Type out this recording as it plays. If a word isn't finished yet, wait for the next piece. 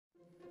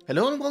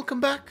Hello and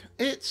welcome back.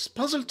 It's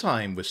puzzle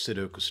time with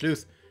Sudoku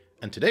Sleuth,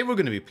 and today we're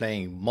going to be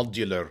playing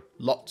Modular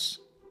Lots.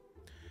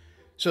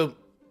 So,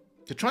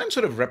 to try and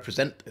sort of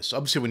represent this,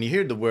 obviously when you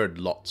hear the word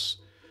lots,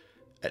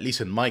 at least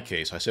in my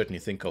case, I certainly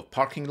think of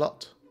parking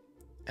lot.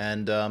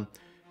 And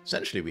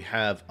essentially we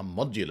have a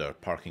modular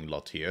parking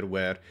lot here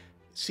where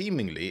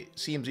seemingly it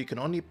seems you can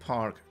only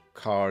park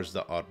cars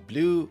that are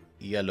blue,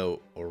 yellow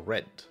or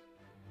red.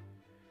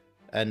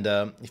 And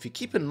if you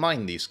keep in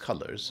mind these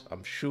colors,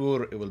 I'm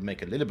sure it will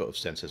make a little bit of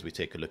sense as we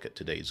take a look at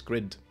today's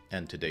grid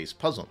and today's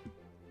puzzle.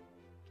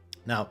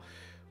 Now,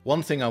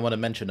 one thing I want to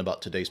mention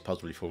about today's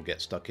puzzle before we get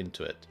stuck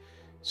into it.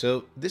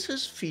 So this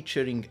is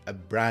featuring a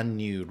brand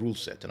new rule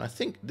set, and I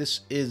think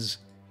this is,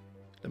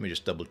 let me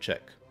just double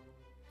check.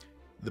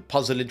 The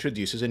puzzle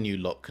introduces a new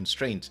lot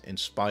constraint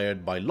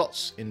inspired by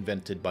lots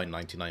invented by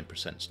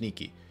 99%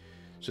 Sneaky.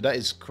 So that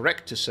is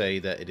correct to say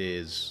that it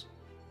is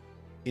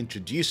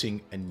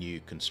introducing a new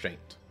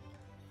constraint.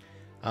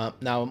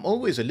 Now, I'm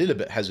always a little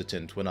bit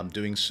hesitant when I'm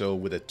doing so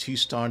with a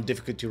 2-star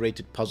difficulty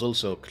rated puzzle,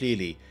 so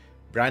clearly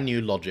brand new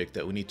logic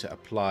that we need to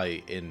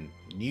apply in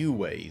new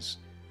ways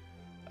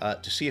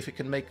to see if it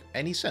can make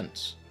any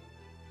sense.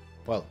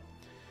 Well,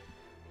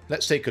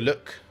 let's take a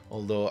look,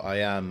 although I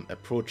am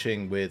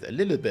approaching with a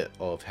little bit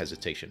of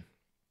hesitation.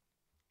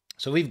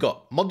 So we've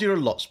got Modular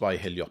Lots by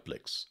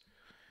Heliopolix,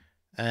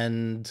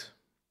 and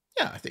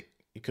yeah, I think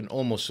you can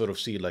almost sort of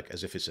see like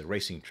as if it's a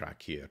racing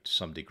track here to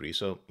some degree.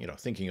 So, you know,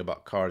 thinking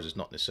about cars is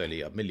not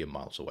necessarily a million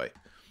miles away.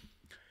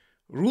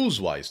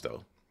 Rules-wise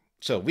though,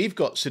 so we've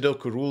got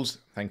Sudoku rules,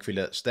 thankfully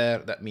that's there.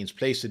 That means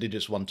place the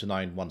digits 1 to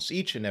 9 once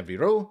each in every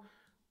row,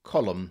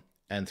 column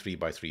and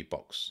 3x3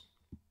 box.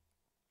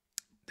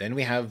 Then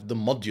we have the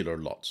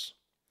modular lots.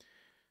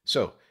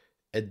 So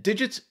a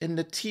digit in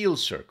the teal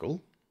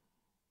circle,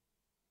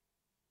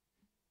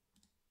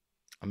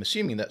 I'm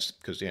assuming that's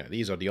because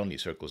these are the only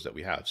circles that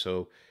we have.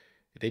 So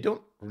they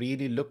don't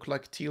really look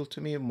like teal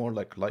to me, more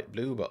like light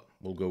blue, but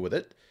we'll go with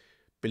it.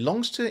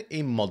 Belongs to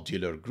a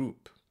modular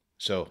group.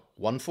 So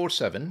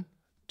 147,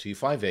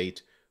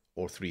 258,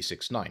 or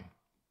 369.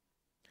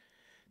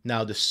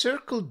 Now the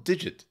circle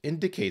digit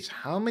indicates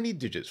how many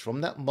digits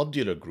from that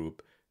modular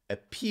group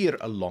appear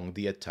along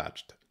the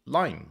attached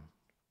line.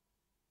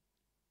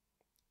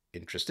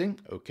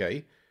 Interesting,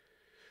 okay.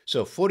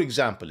 So for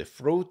example,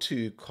 if row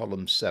 2,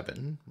 column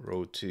 7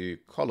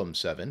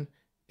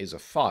 is a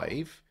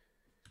 5,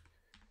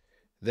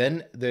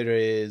 then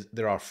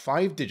there are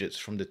 5 digits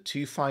from the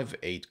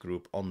 258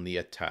 group on the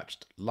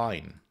attached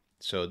line.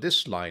 So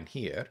this line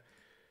here,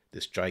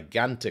 this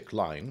gigantic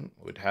line,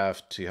 would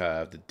have to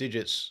have the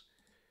digits,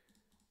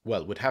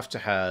 well, would have to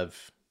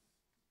have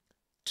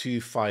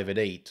 2, 5, and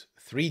 8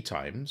 3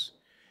 times,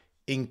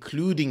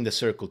 including the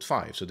circled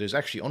 5. So there's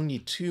actually only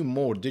 2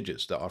 more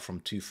digits that are from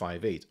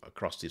 258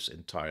 across this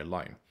entire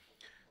line.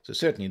 So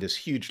certainly this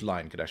huge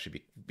line could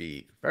actually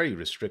be very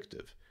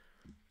restrictive.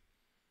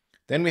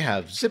 Then we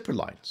have zipper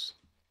lines.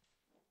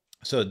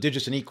 So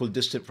digits an equal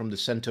distance from the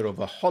center of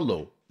a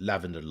hollow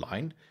lavender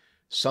line,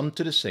 summed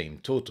to the same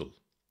total.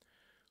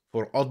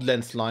 For odd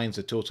length lines,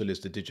 the total is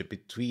the digit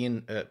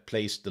between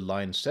placed the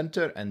line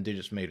center, and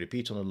digits may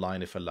repeat on the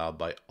line if allowed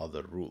by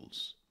other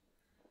rules.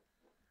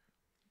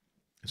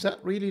 Is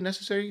that really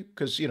necessary?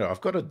 Because,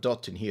 I've got a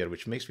dot in here,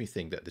 which makes me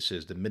think that this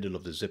is the middle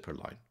of the zipper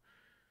line.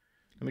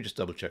 Let me just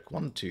double check.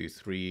 1, 2,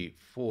 3,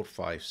 4,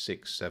 5,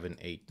 6, 7,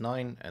 8,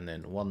 9. And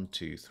then 1,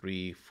 2,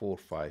 3, 4,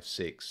 5,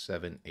 6,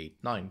 7, 8,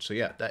 9. So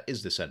yeah, that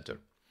is the center.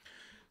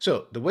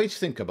 So the way to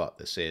think about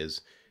this is,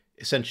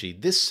 essentially,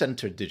 this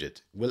center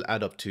digit will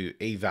add up to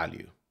a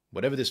value.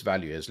 Whatever this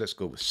value is, let's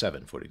go with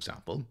 7, for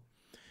example.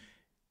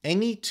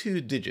 Any 2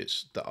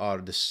 digits that are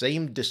the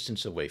same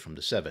distance away from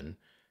the 7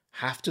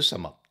 have to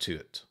sum up to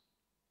it.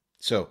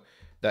 So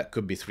that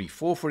could be 3,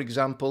 4, for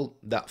example.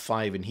 That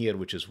 5 in here,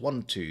 which is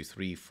 1, 2,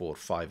 3, 4,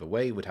 5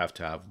 away, would have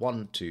to have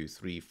 1, 2,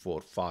 3,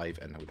 4, 5,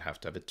 and would have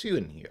to have a 2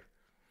 in here.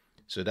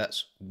 So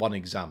that's one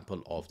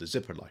example of the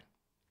zipper line.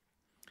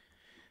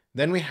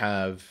 Then we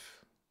have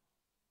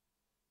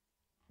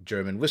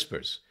German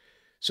whispers.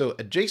 So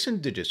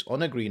adjacent digits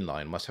on a green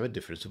line must have a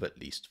difference of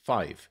at least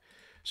 5.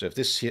 So if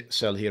this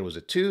cell here was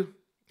a 2,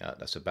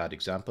 that's a bad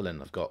example,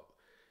 and I've got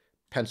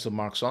pencil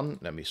marks on,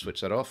 let me switch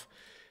that off,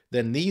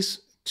 then these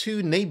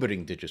 2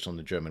 neighboring digits on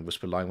the German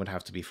whisper line would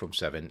have to be from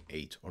 7,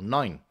 8, or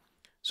 9,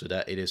 so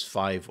that it is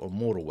 5 or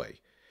more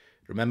away.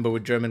 Remember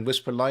with German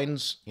whisper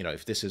lines,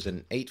 if this is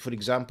an 8, for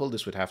example,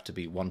 this would have to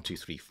be 1, 2,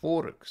 3,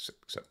 4, except,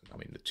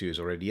 the 2 is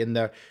already in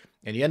there,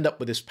 and you end up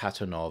with this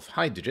pattern of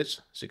high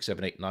digits, 6,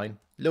 7, 8, 9,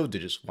 low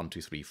digits, 1,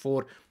 2, 3,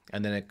 4,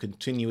 and then a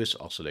continuous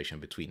oscillation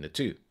between the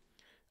 2.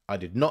 I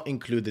did not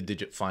include the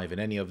digit 5 in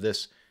any of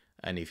this,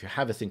 and if you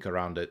have a think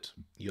around it,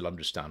 you'll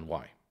understand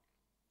why.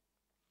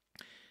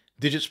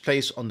 Digits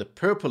placed on the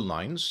purple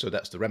lines, so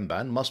that's the rem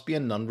band, must be a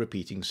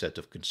non-repeating set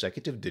of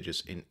consecutive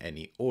digits in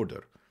any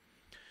order.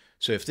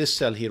 So if this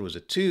cell here was a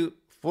 2,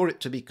 for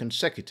it to be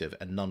consecutive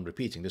and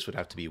non-repeating, this would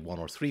have to be 1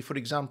 or 3, for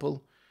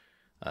example.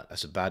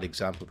 That's a bad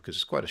example because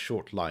it's quite a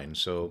short line.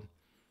 So,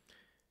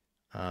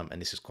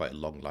 and this is quite a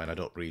long line. I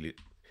don't really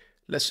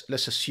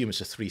let's assume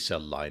it's a 3-cell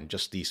line,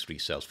 just these 3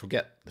 cells.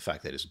 Forget the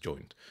fact that it's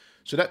joined.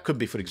 So that could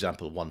be, for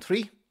example, 1,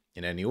 3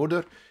 in any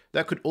order.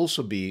 That could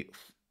also be,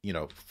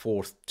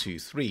 4, 2,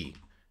 3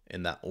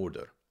 in that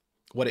order.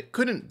 What it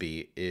couldn't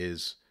be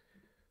is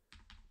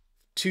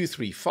 2,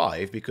 3,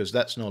 5 because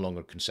that's no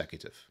longer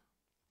consecutive.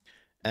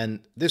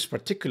 And this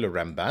particular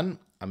Ramban,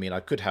 I mean, I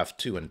could have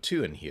 2 and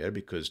 2 in here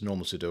because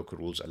normal Sudoku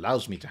rules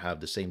allows me to have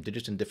the same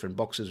digits in different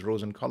boxes,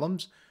 rows, and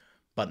columns,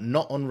 but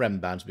not on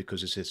Rambans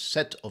because it's a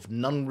set of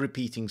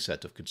non-repeating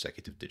set of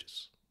consecutive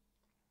digits.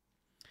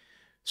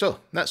 So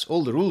that's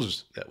all the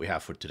rules that we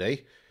have for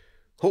today.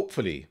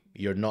 Hopefully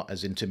you're not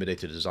as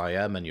intimidated as I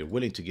am and you're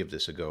willing to give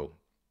this a go.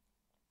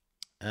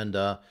 And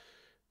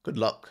good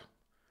luck.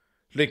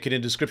 Link in the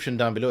description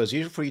down below as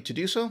usual for you to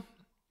do so.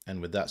 And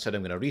with that said,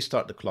 I'm going to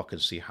restart the clock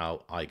and see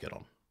how I get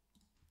on.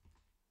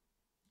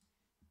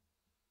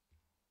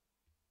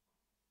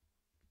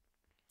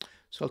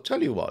 So I'll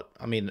tell you what,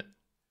 I mean,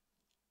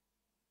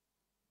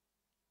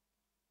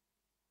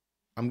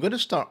 I'm going to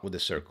start with the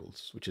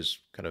circles, which is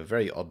kind of a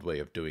very odd way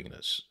of doing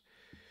this.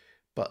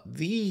 But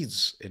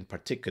these in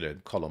particular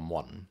in column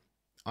 1,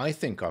 I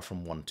think are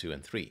from 1, 2,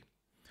 and 3.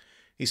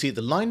 You see,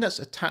 the line that's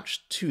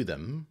attached to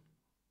them,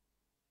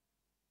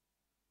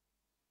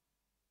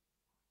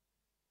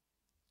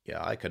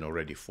 yeah, I can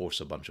already force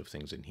a bunch of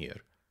things in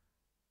here.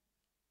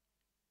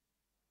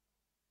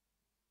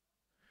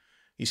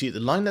 You see, the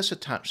line that's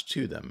attached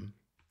to them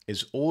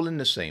is all in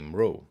the same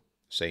row.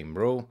 Same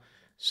row,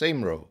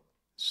 same row,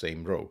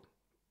 same row.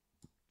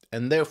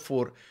 And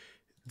therefore,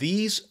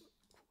 these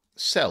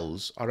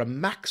cells are a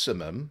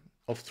maximum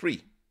of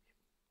 3.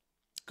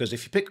 Because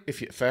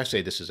if I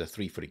say this is a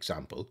 3, for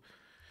example,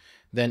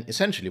 then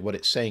essentially what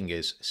it's saying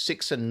is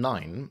 6 and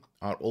 9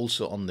 are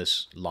also on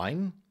this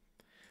line,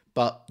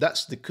 but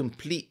that's the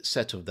complete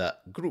set of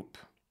that group.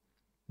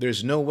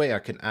 There's no way I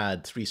can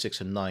add 3,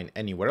 6, and 9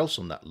 anywhere else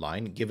on that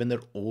line, given they're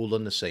all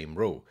on the same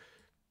row.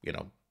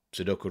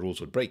 Sudoku rules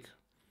would break.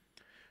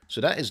 So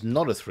that is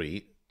not a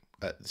 3.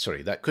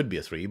 Sorry, that could be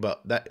a 3,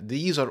 but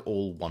these are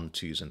all 1,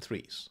 2s, and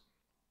 3s.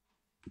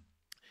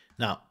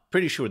 Now,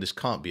 pretty sure this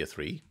can't be a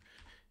 3.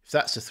 If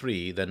that's a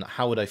 3, then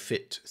how would I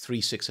fit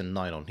 3, 6, and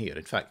 9 on here?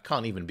 In fact, it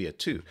can't even be a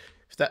 2.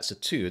 If that's a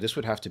 2, this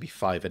would have to be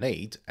 5 and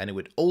 8, and it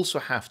would also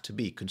have to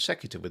be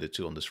consecutive with a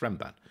 2 on this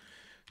Ramban.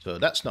 So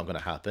that's not going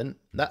to happen.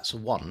 That's a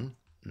 1.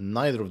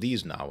 Neither of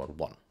these now are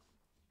 1.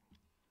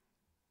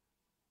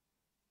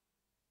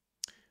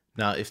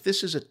 Now, if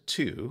this is a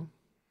 2,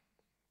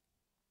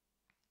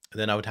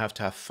 then I would have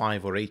to have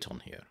 5 or 8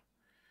 on here.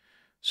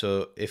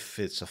 So if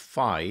it's a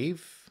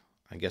 5,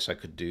 I guess I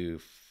could do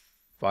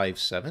 5,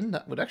 7.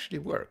 That would actually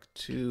work.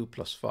 2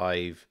 plus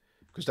 5,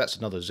 because that's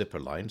another zipper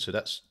line. So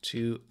that's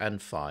 2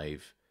 and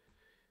 5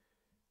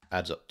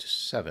 adds up to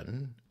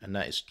 7, and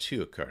that is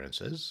 2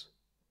 occurrences.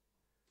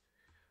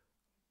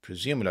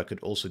 Presumably I could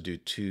also do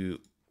 2,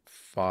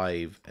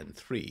 5, and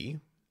 3.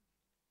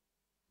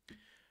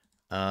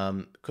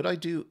 Could I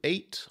do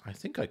 8? I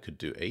think I could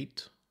do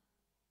 8.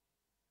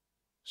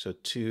 So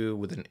 2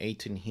 with an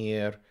 8 in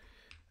here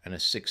and a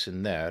 6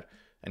 in there.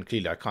 And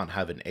clearly I can't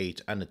have an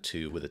 8 and a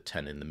 2 with a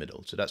 10 in the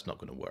middle. So that's not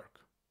going to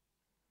work.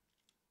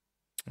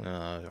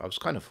 I was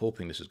kind of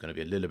hoping this is going to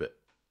be a little bit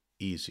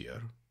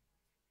easier.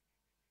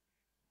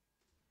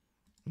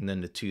 And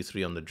then the 2,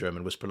 3 on the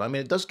German whisper line. I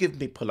mean, it does give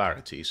me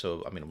polarity.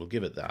 So, I mean, we'll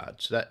give it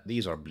that. So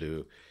these are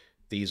blue.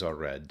 These are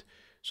red.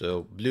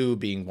 So blue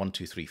being 1,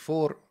 2, 3,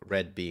 4.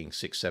 Red being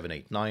 6, 7,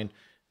 8, 9.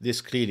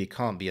 This clearly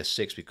can't be a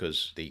 6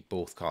 because they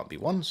both can't be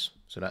 1s.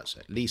 So that's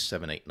at least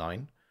 7, 8,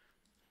 9.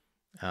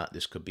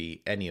 This could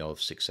be any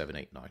of 6, 7,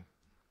 8, 9.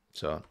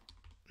 So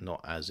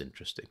not as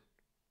interesting.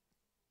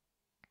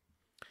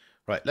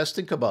 Right, let's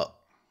think about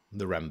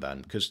the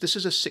Ramban, because this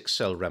is a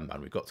 6-cell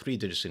Ramban. We've got 3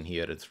 digits in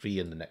here and 3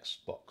 in the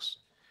next box.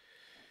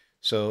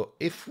 So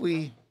if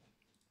we,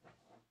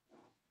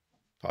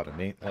 pardon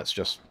me, that's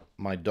just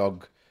my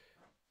dog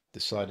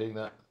deciding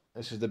that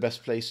this is the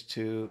best place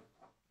to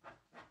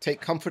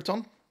take comfort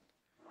on.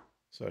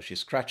 So she's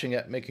scratching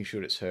it, making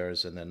sure it's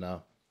hers, and then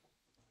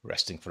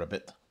resting for a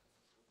bit.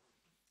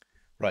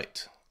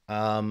 Right,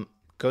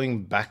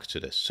 going back to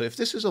this. So if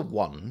this is a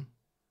 1,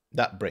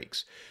 that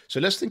breaks. So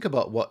let's think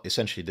about what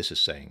essentially this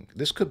is saying.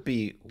 This could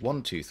be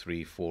 1, 2,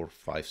 3, 4,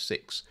 5,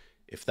 6,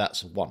 if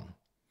that's 1.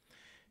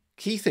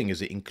 Key thing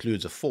is it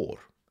includes a 4.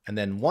 And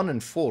then 1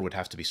 and 4 would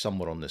have to be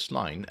somewhere on this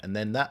line, and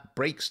then that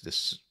breaks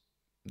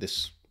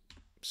this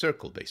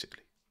circle,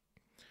 basically.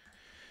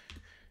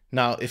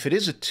 Now, if it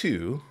is a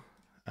 2,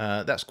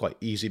 that's quite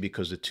easy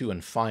because the 2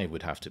 and 5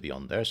 would have to be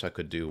on there. So I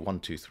could do 1,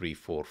 2, 3,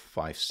 4,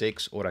 5,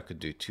 6, or I could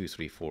do 2,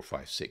 3, 4,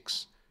 5,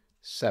 6,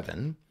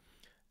 7.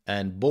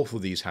 And both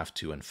of these have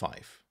 2 and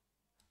 5.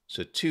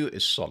 So 2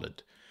 is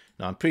solid.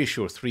 Now I'm pretty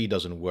sure 3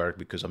 doesn't work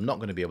because I'm not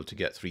going to be able to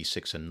get 3,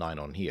 6, and 9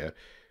 on here,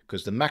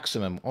 because the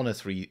maximum on a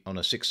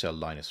 6-cell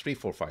line is 3,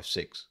 4, 5,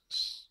 6.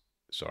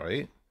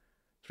 Sorry,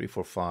 3,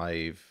 4,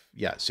 5.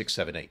 Yeah, 6,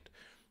 7, 8.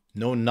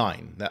 No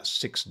 9. That's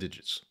 6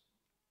 digits.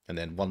 And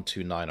then 1,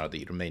 2, 9 are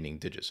the remaining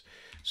digits.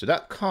 So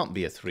that can't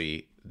be a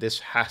 3. This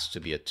has to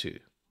be a 2.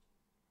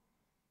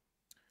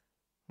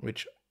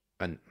 which,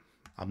 and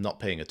I'm not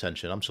paying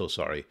attention, I'm so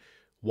sorry.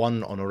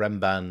 1 on a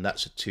Remban,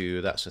 that's a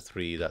 2, that's a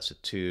 3, that's a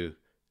 2.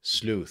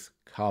 Sleuth,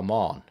 come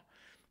on.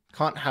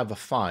 Can't have a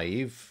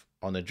 5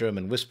 on a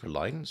German whisper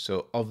line,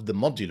 so of the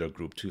modular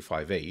group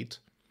 258,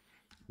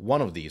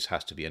 one of these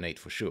has to be an 8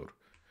 for sure.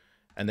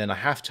 And then I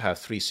have to have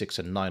 3, 6,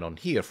 and 9 on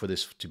here for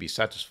this to be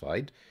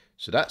satisfied.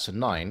 So that's a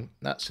 9,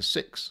 that's a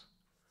 6.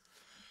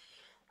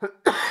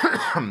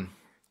 Wakey,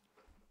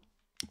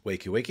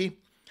 wakey.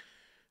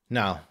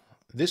 Now,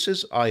 this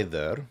is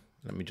either,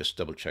 let me just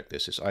double check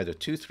this, it's either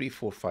 2, 3,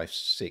 4, 5,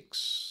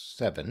 6,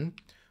 7,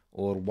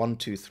 or 1,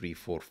 2, 3,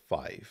 4,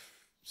 5,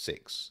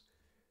 6,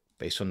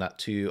 based on that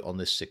 2 on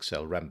this 6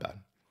 cell Remban.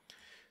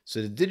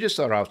 So the digits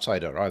that are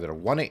outside are either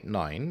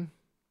 189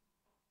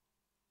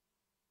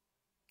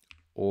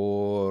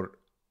 or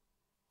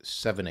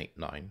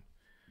 789.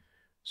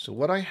 So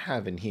what I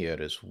have in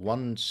here is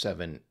 1,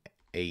 7,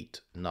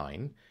 8,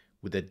 9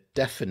 with a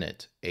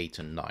definite 8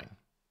 and 9.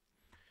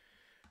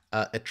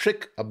 A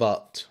trick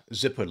about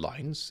zipper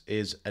lines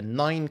is a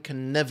 9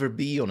 can never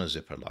be on a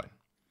zipper line.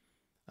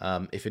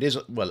 If it is,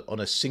 well,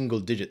 on a single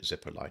digit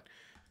zipper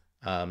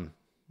line.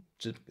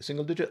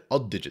 Single digit?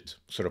 Odd digit,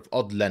 sort of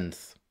odd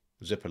length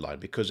zipper line,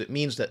 because it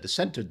means that the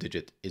center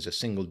digit is a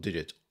single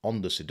digit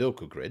on the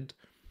Sudoku grid,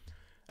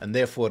 and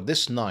therefore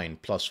this 9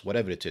 plus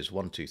whatever it is,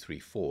 1, 2, 3,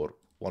 4,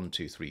 1,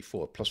 2, 3,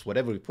 4, plus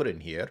whatever we put in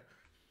here,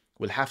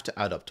 will have to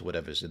add up to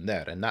whatever's in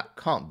there, and that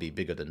can't be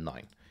bigger than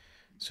 9.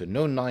 So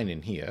no 9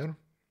 in here,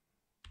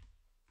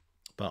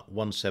 but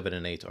 1, 7,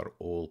 and 8 are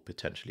all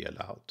potentially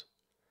allowed.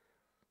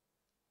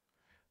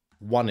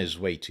 1 is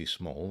way too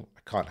small.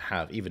 I can't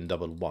have even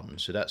double 1,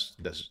 so this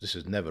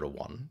is never a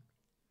 1.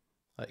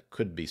 It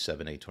could be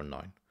 7, 8, or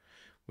 9.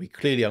 We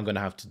clearly are going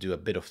to have to do a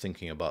bit of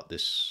thinking about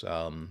this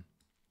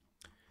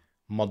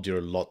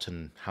modular lot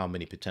and how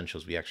many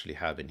potentials we actually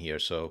have in here,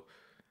 so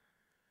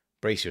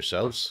brace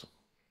yourselves.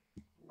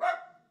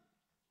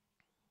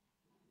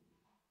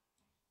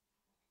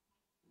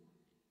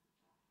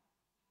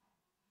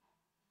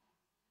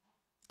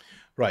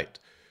 Right,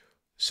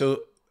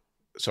 so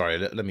sorry,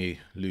 let me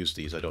lose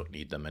these. I don't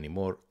need them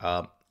anymore.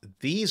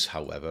 These,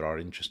 however, are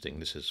interesting.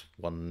 This is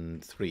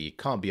 1, 3. It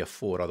can't be a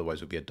 4, otherwise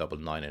it would be a double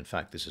 9. In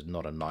fact, this is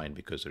not a 9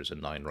 because there's a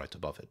 9 right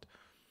above it.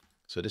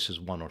 So this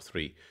is 1 or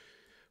 3.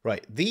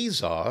 Right,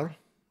 these are,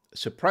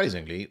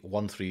 surprisingly,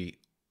 1, 2,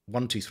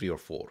 3, or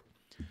 4.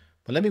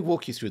 But let me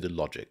walk you through the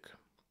logic.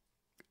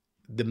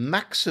 The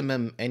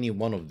maximum any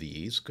one of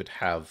these could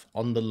have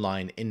on the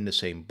line in the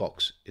same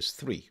box is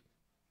 3.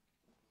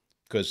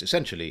 Because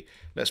essentially,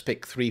 let's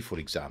pick 3 for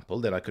example,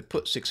 then I could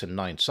put 6 and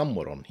 9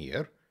 somewhere on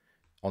here,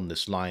 on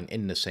this line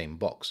in the same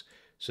box.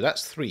 So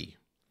that's 3.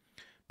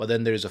 But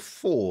then there's a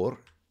 4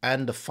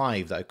 and a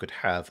 5 that I could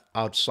have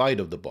outside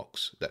of the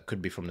box that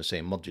could be from the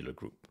same modular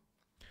group.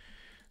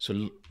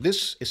 So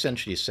this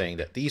essentially is saying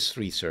that these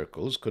 3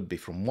 circles could be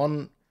from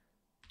 1,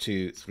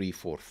 2, 3,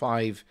 4,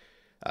 5,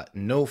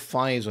 no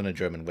 5s on a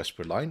German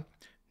whisper line,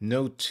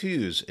 no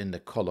 2s in the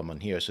column on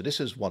here. So this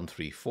is 1,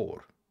 3,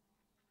 4.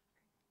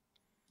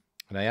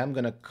 And I am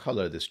going to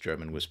color this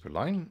German whisper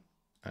line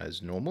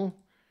as normal.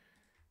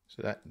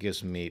 So that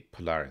gives me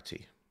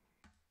polarity.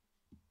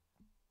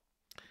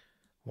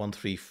 1,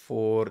 3,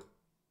 4.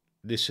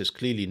 This is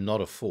clearly not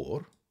a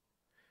 4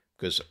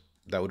 because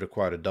that would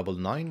require a double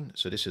 9.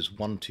 So this is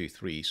 1, 2,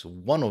 3. So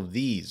one of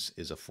these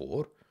is a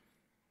 4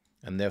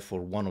 and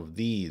therefore one of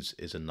these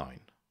is a 9.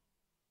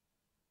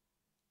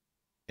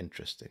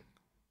 Interesting.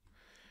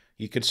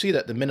 You can see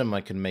that the minimum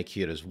I can make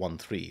here is 1,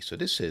 3. So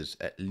this is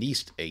at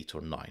least 8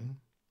 or 9.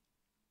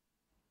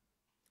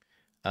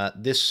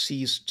 This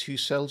sees 2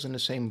 cells in the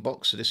same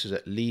box, so this is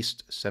at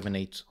least 7,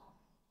 8,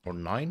 or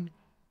 9.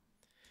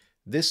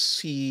 This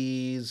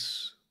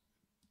sees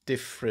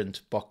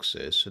different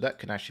boxes, so that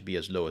can actually be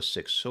as low as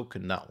 6, so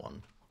can that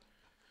one.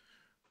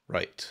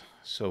 Right,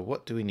 so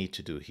what do we need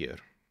to do here?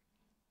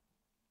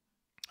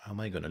 How am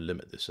I going to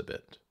limit this a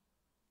bit?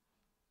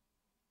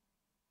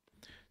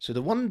 So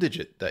the one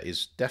digit that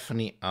is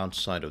definitely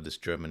outside of this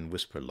German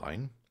whisper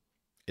line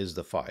is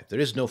the 5. There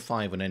is no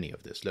 5 on any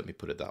of this, let me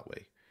put it that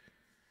way.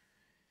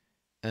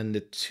 And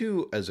the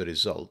 2, as a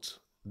result,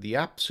 the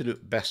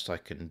absolute best I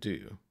can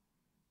do,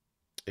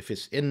 if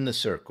it's in the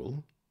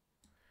circle,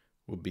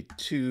 would be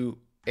 2,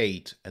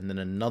 8, and then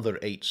another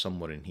 8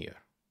 somewhere in here.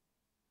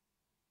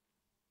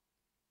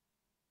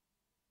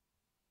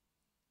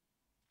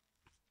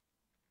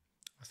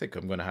 I think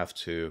I'm going to have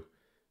to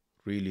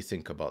really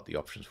think about the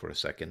options for a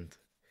second.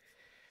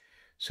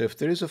 So if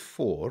there is a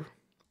 4,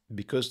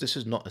 because this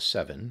is not a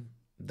 7,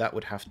 that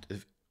would have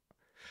to...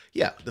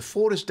 Yeah, the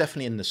 4 is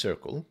definitely in the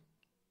circle.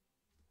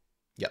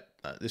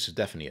 This is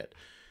definitely it.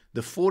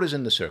 The 4 is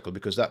in the circle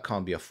because that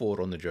can't be a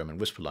 4 on the German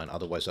whisper line,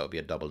 otherwise that would be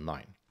a double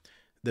 9.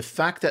 The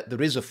fact that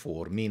there is a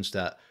 4 means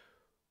that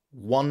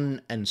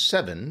 1 and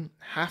 7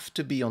 have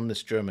to be on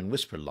this German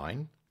whisper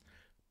line,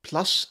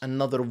 plus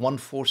another 1,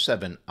 4,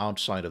 7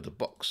 outside of the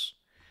box.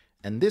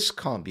 And this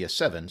can't be a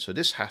 7, so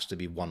this has to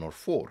be 1 or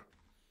 4.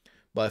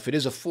 But if it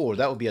is a 4,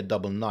 that would be a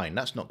double 9.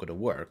 That's not going to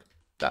work.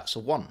 That's a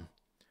 1.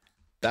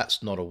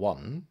 That's not a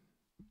 1.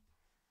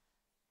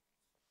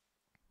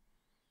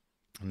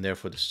 And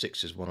therefore the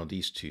 6 is one of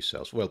these two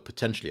cells. Well,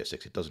 potentially a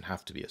 6. It doesn't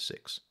have to be a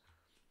 6.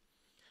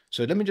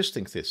 So let me just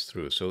think this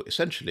through. So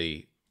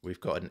essentially, we've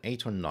got an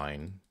 8 or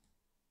 9.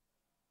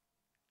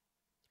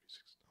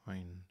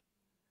 9.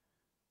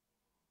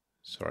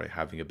 Sorry,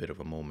 having a bit of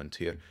a moment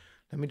here.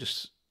 Let me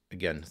just,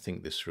 again,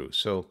 think this through.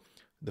 So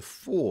the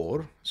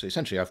 4, so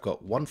essentially I've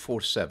got 1,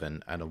 4,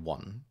 7 and a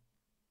 1.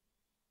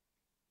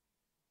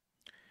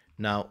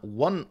 Now,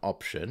 one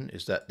option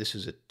is that this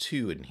is a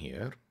 2 in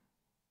here.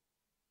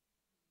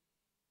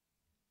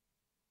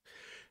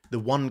 The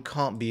 1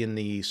 can't be in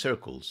the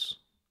circles.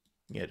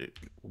 Yeah,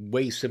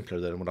 way simpler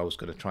than what I was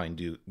going to try and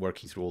do,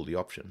 working through all the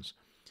options.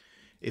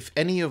 If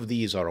any of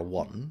these are a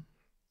 1,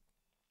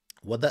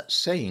 what that's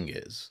saying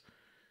is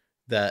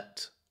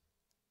that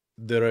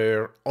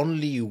there are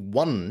only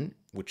 1,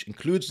 which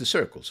includes the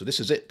circle. So this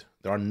is it.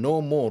 There are no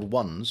more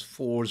 1s,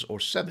 4s, or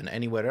 7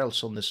 anywhere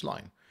else on this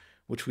line,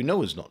 which we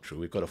know is not true.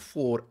 We've got a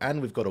 4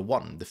 and we've got a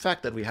 1. The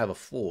fact that we have a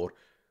 4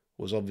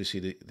 was obviously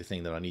the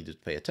thing that I needed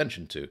to pay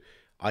attention to.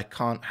 I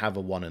can't have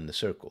a 1 in the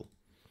circle.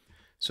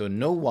 So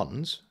no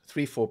 1s,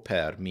 3, 4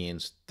 pair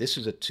means this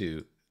is a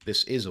 2,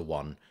 this is a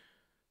 1,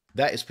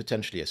 that is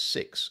potentially a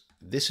 6.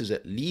 This is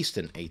at least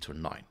an 8 or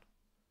 9,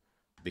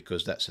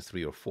 because that's a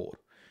 3 or 4.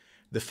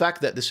 The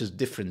fact that this is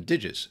different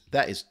digits,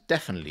 that is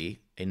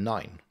definitely a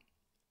 9.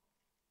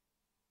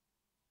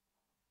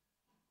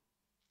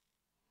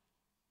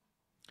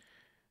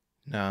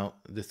 Now,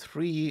 the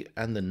 3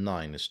 and the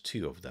 9 is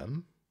 2 of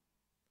them.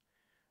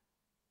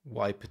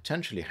 What I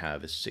potentially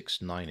have is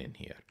 6, 9 in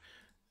here.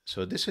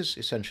 So this is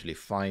essentially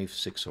 5,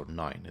 6, or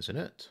 9, isn't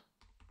it?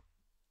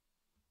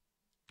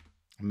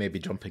 Maybe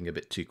jumping a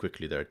bit too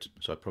quickly there,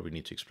 so I probably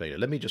need to explain it.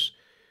 Let me just...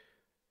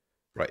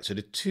 Right, so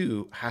the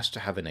 2 has to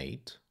have an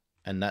 8,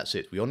 and that's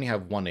it. We only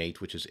have one 8,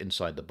 which is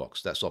inside the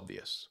box. That's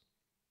obvious.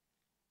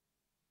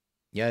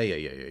 Yeah.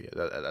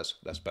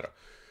 That's better.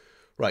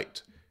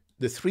 Right,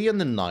 the 3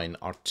 and the 9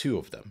 are 2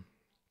 of them.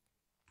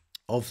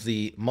 Of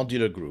the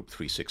modular group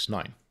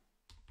 369.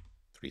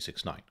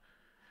 369.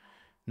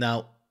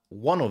 Now,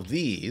 one of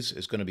these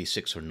is going to be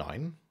 6 or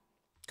 9,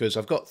 because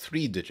I've got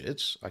 3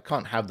 digits. I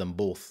can't have them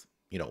both,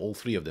 all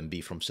 3 of them be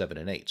from 7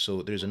 and 8.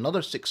 So there's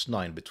another 6,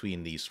 9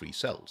 between these 3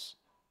 cells,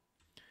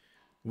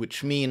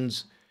 which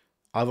means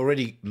I've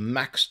already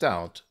maxed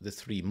out the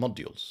 3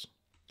 modules.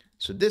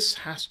 So this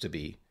has to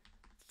be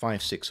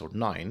 5, 6, or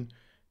 9,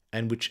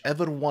 and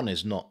whichever one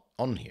is not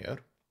on here.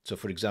 So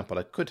for example,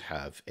 I could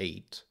have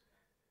 8,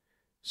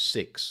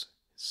 6,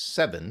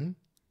 7,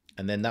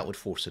 and then that would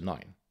force a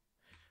 9.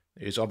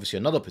 There's obviously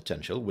another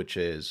potential, which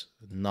is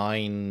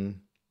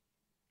 9,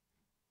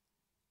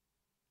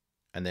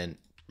 and then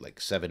like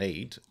 7,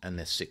 8, and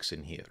there's 6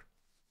 in here.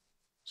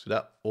 So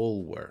that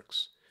all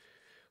works.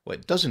 What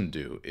it doesn't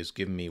do is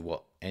give me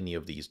what any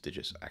of these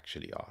digits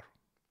actually are.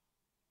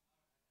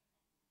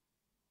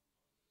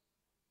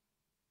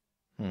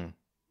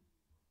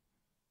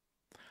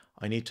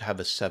 I need to have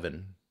a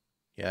 7.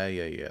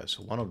 Yeah.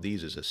 So one of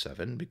these is a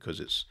 7 because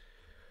it's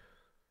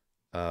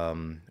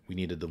we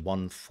needed the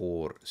 1,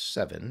 4,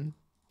 7,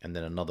 and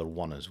then another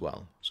 1 as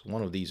well. So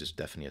one of these is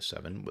definitely a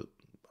 7. Well,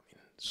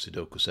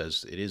 Sudoku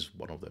says it is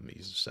one of them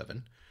is a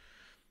 7.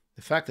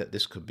 The fact that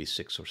this could be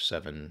 6 or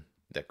 7,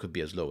 that could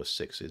be as low as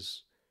 6,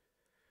 is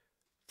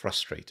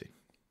frustrating.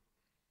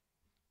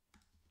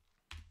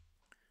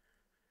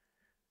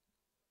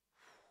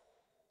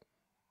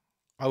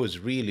 I was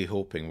really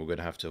hoping we're going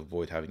to have to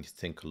avoid having to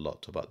think a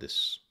lot about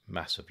this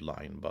massive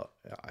line, but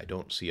I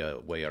don't see a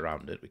way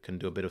around it. We can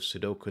do a bit of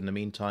Sudoku in the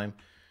meantime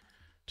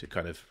to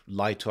kind of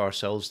lie to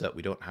ourselves that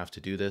we don't have to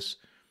do this.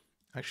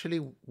 Actually,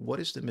 what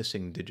is the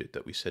missing digit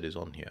that we said is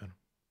on here?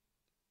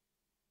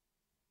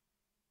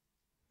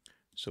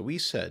 So we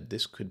said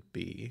this could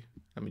be,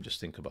 let me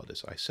just think about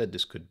this. I said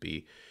this could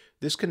be,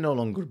 this can no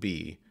longer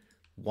be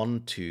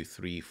 1, 2,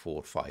 3,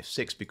 4, 5,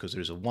 6 because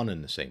there's a 1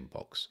 in the same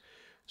box.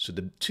 So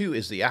the 2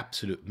 is the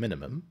absolute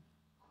minimum.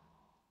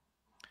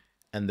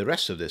 And the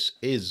rest of this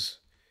is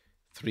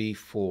 3,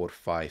 4,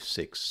 5,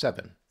 6,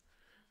 7.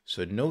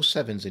 So no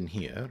 7s in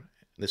here.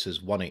 This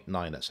is 1, 8,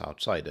 9, that's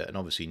outside it. And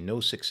obviously no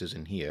 6s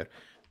in here.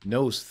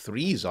 No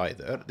 3s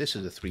either. This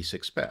is a 3,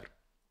 6 pair.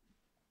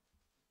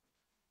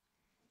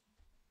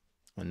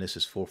 And this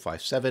is 4,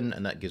 5, 7.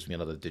 And that gives me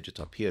another digit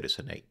up here. It's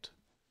an 8.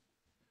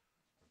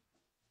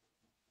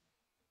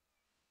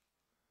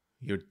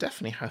 You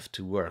definitely have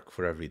to work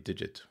for every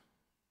digit.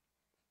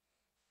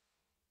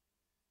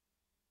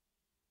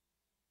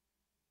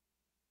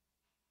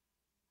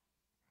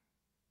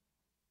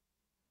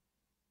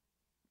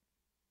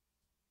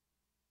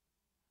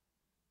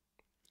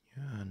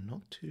 Yeah,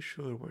 not too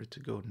sure where to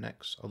go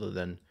next other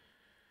than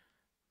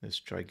this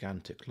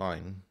gigantic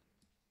line.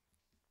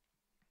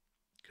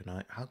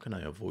 How can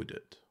I avoid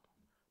it?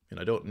 I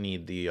mean, I don't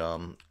need the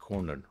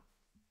corner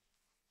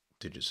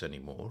digits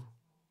anymore.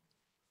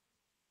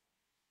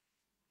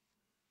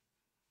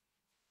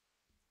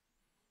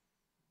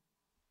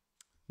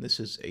 This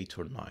is 8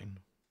 or 9.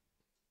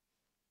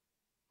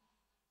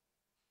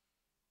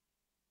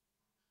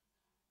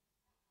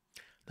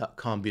 That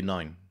can't be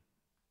 9.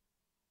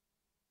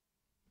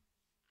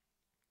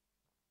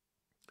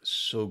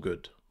 So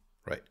good,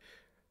 right?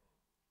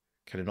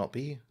 Can it not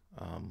be?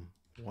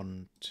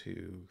 1,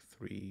 2,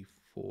 3,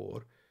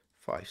 4,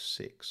 5,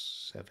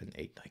 6, 7,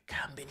 8, 9.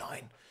 Can be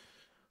 9.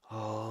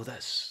 Oh,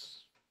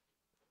 that's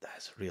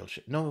real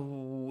shit.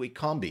 No, it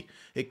can't be.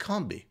 It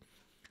can't be.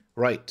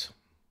 Right.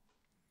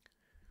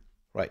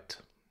 Right.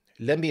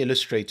 Let me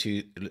illustrate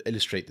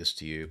this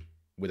to you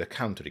with a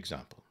counter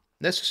example.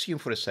 Let's assume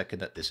for a second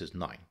that this is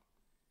 9.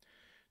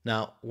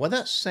 Now, what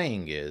that's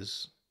saying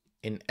is,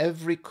 in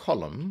every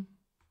column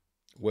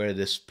where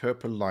this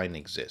purple line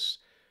exists,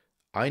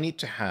 I need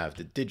to have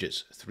the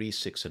digits 3,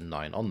 6, and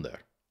 9 on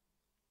there.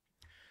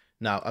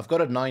 Now, I've got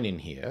a 9 in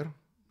here.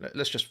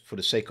 Let's just, for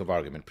the sake of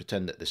argument,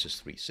 pretend that this is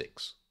 3,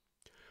 6.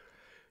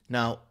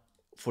 Now,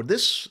 for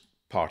this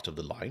part of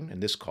the line, in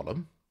this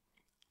column,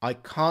 I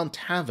can't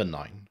have a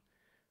 9.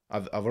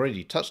 I've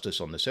already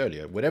touched on this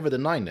earlier. Whatever the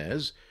 9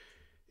 is,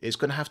 it's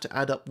going to have to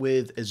add up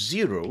with a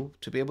 0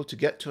 to be able to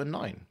get to a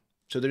 9.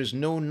 So there's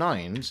no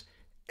 9s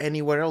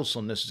anywhere else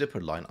on this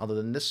zipper line other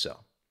than this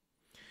cell.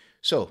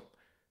 So,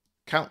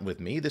 count with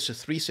me. This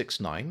is 3, 6,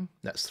 9.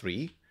 That's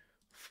 3.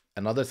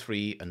 Another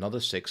 3, another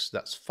 6.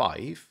 That's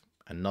 5.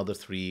 Another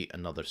 3,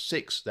 another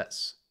 6.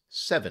 That's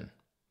 7.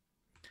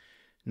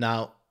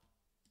 Now,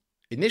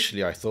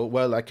 initially I thought,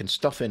 well, I can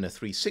stuff in a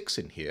 3, 6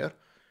 in here.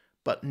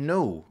 But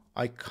no,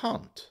 I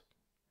can't.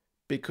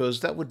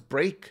 Because that would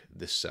break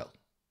this cell.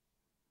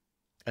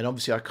 And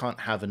obviously I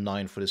can't have a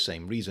 9 for the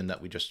same reason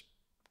that we just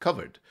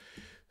covered.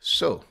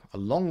 So, a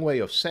long way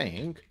of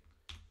saying,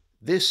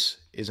 this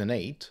is an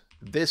 8,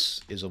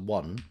 this is a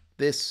 1,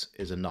 this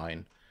is a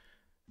 9,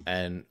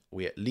 and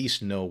we at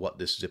least know what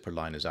this zipper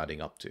line is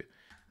adding up to.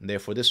 And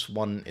therefore this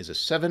one is a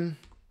 7,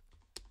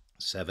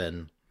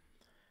 7,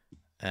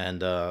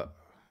 and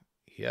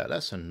yeah,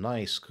 that's a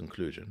nice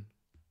conclusion.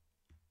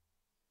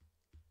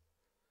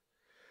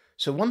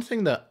 So one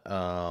thing that,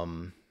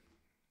 I'm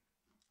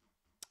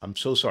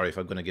so sorry if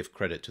I'm going to give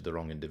credit to the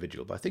wrong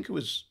individual, but I think it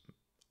was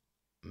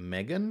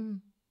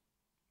Megan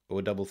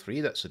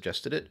O33 that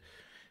suggested it.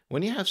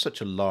 When you have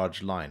such a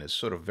large line, it's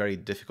sort of very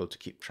difficult to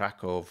keep track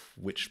of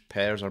which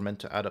pairs are meant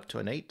to add up to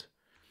an 8.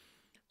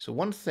 So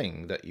one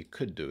thing that you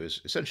could do is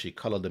essentially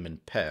color them in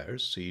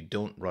pairs so you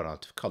don't run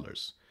out of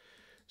colors.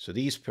 So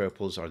these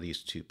purples are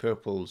these two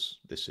purples.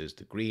 This is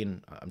the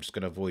green. I'm just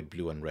going to avoid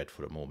blue and red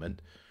for a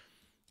moment.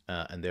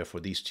 And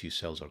therefore these two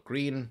cells are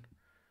green.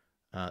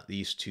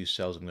 These two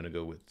cells I'm going to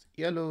go with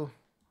yellow,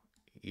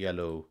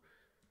 yellow,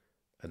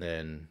 and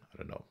then, I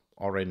don't know,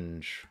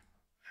 orange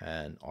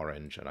and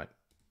orange. And I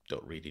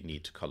don't really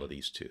need to color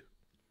these two.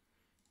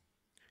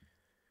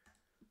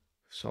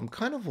 So I'm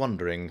kind of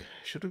wondering,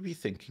 should we be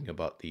thinking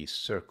about these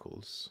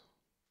circles?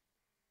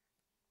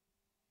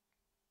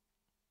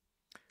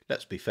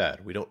 Let's be fair,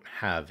 we don't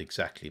have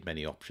exactly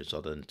many options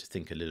other than to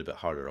think a little bit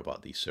harder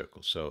about these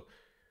circles. So,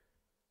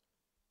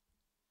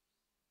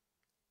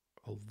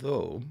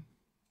 although,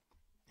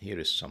 here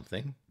is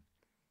something.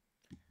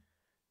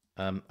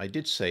 I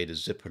did say the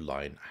zipper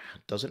line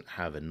doesn't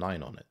have a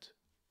 9 on it.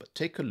 But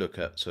take a look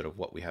at sort of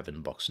what we have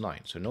in box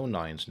 9. So no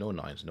 9s, no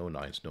 9s, no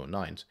 9s, no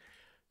 9s.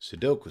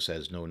 Sudoku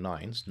says no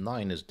 9s.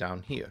 9 is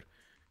down here,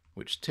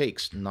 which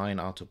takes 9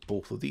 out of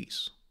both of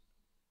these.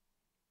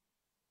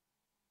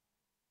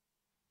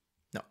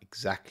 Not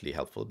exactly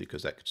helpful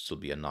because that could still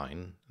be a 9,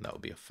 and that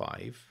would be a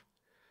 5.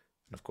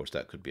 And of course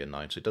that could be a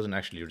 9. So it doesn't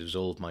actually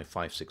resolve my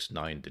 5, 6,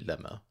 9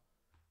 dilemma,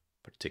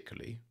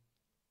 particularly.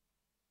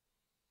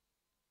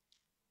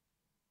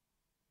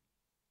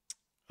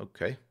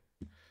 Okay.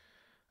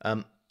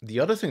 The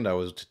other thing that I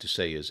was to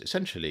say is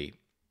essentially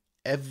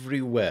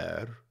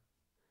everywhere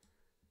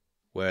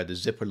where the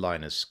zipper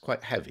line is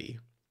quite heavy,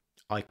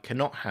 I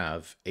cannot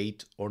have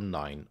 8 or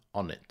 9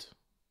 on it.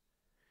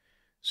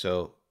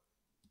 So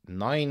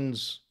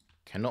 9s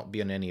cannot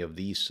be in any of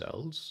these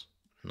cells.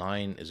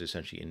 9 is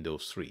essentially in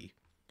those 3.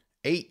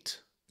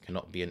 8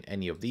 cannot be in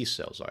any of these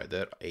cells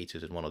either. 8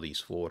 is in one of these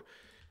 4.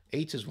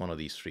 8 is one of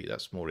these 3.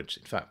 That's more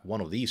interesting. In fact,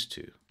 one of these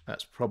 2.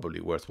 That's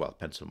probably worthwhile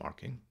pencil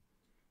marking.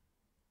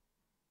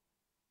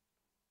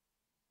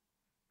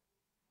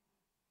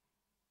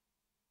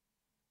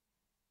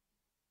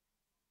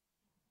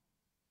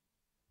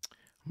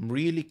 I'm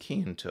really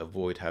keen to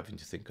avoid having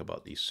to think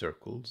about these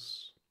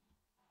circles.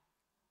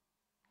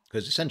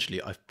 Because essentially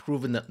I've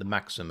proven that the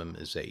maximum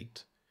is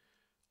 8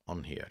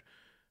 on here.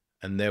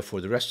 And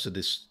therefore the rest of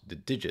this, the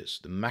digits,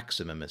 the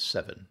maximum is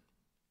 7.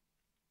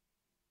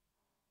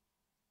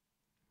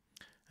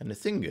 And the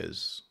thing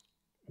is,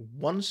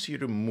 once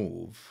you're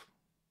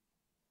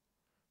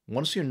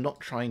not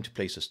trying to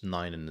place a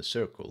 9 in the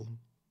circle,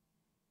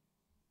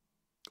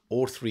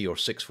 or 3 or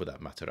 6 for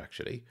that matter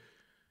actually,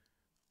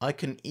 I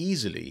can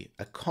easily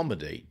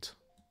accommodate,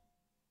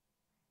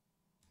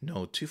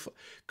 no,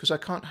 because I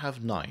can't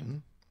have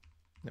 9.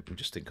 Let me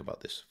just think about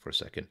this for a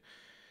second.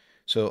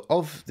 So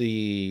of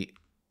the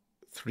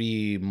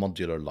 3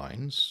 modular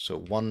lines, so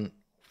 1,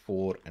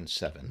 4, and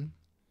 7,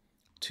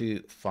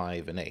 2,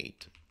 5, and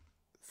 8,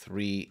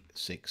 3,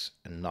 6,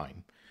 and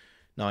 9.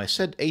 Now I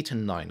said 8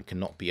 and 9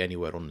 cannot be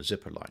anywhere on the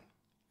zipper line.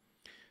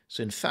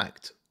 So in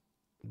fact,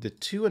 the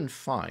 2 and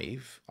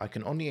 5, I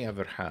can only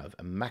ever have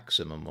a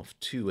maximum of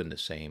 2 in the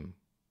same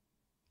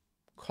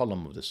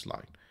column of this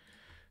line.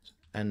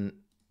 And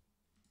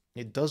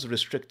it does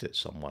restrict it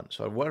somewhat.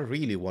 So what I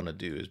really want to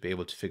do is be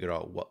able to figure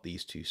out what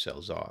these two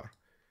cells are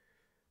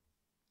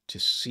to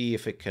see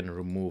if it can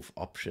remove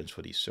options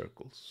for these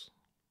circles.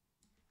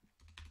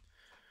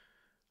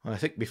 And I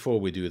think before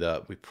we do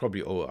that, we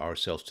probably owe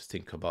ourselves to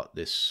think about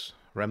this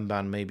rem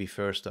band maybe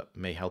first. That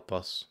may help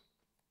us.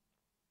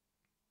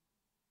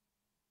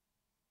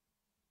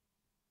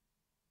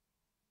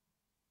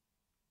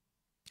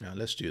 Now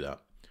let's do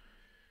that.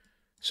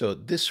 So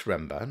this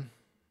rem band,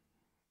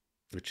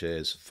 which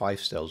is 5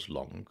 cells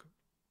long,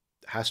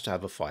 has to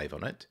have a 5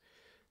 on it.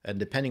 And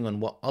depending on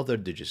what other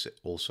digits it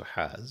also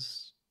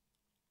has,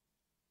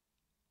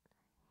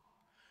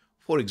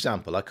 for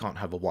example, I can't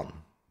have a 1.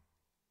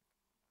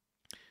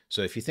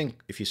 So if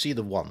you see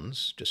the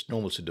 1s, just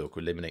normal Sudoku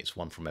eliminates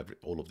 1 from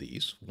all of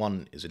these.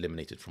 1 is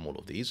eliminated from all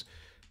of these.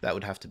 That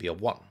would have to be a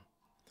 1.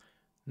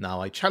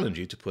 Now I challenge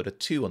you to put a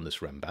 2 on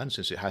this rem band,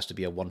 since it has to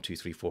be a 1, 2,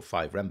 3, 4,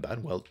 5 rem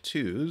band. Well,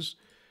 2s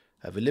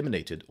have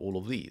eliminated all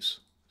of these.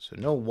 So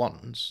no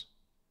 1s.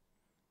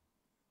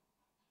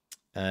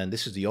 And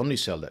this is the only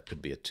cell that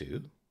could be a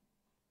 2.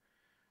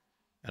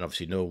 And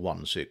obviously no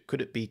 1. So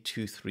could it be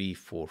 2, 3,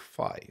 4,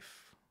 5?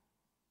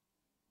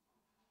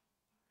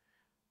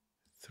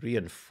 3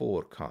 and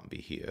 4 can't be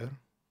here.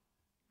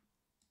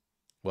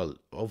 Well,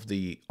 of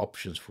the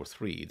options for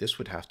 3, this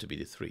would have to be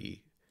the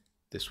 3.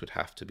 This would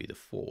have to be the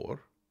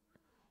 4.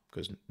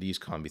 Because these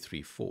can't be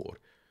 3, 4.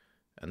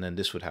 And then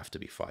this would have to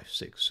be 5,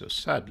 6. So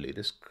sadly,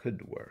 this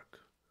could work.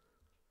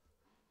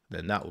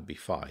 Then that would be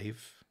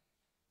 5.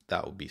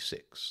 That would be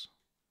 6.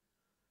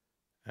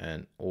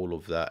 And all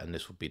of that, and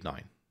this would be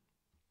 9.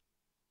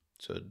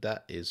 So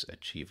that is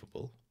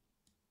achievable.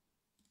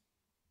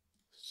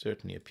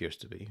 Certainly appears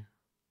to be.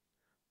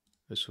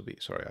 This would be,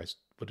 sorry,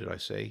 what did I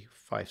say?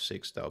 5,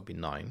 6, that would be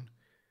 9.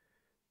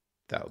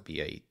 That would be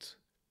 8.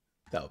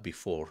 That would be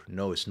 4.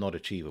 No, it's not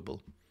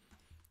achievable.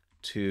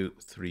 2,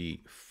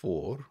 3,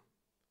 4.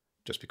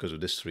 Just because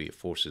of this 3, it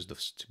forces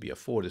this to be a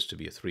 4, this to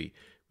be a 3,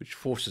 which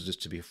forces this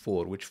to be a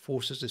 4, which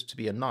forces this to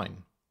be a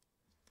 9.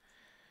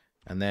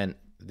 And then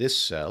this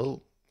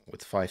cell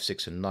with 5,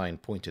 6, and 9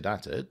 pointed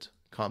at it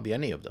can't be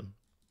any of them.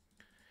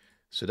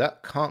 So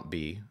that can't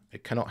be,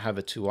 it cannot have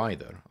a 2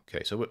 either.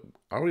 Okay, so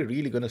are we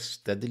really going to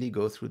steadily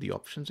go through the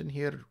options in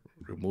here,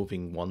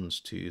 removing 1s,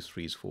 2s,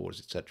 3s, 4s,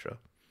 etc.?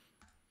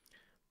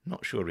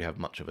 Not sure we have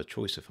much of a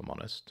choice, if I'm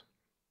honest.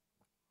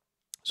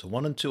 So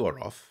 1 and 2 are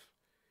off.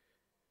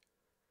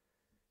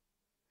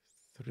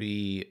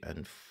 3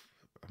 and,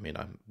 I mean,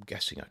 I'm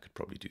guessing I could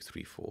probably do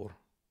 3, 4.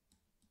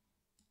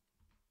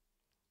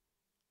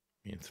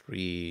 I mean,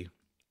 3,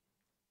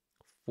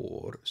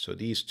 4. So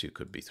these two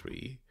could be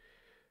 3.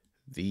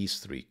 These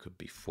 3 could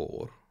be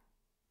 4.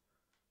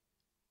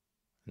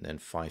 And then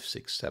 5,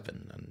 6,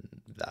 7. And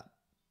that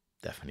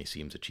definitely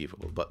seems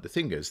achievable. But the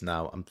thing is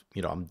now,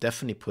 I'm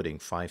definitely putting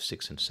 5,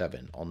 6, and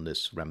 7 on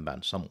this rem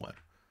band somewhere.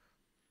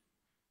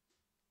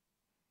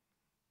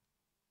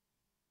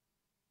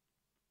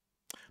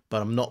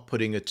 But I'm not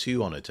putting a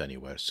 2 on it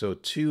anywhere. So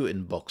 2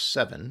 in box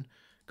 7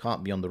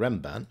 can't be on the rem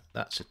band.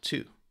 That's a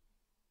 2.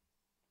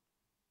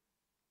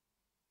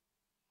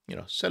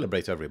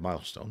 Celebrate every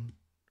milestone.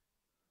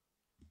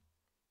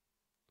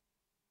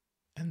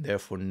 And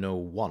therefore no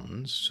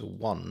 1s. So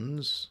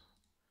 1s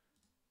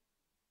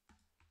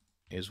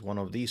is one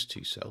of these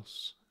 2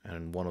 cells.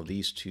 And one of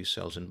these 2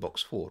 cells in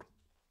box 4.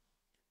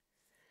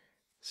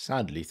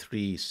 Sadly,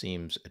 3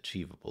 seems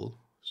achievable.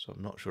 So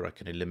I'm not sure I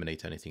can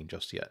eliminate anything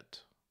just yet.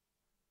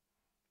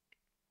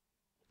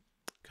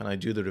 Can I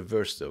do the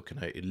reverse though? Can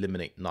I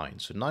eliminate 9?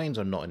 So 9s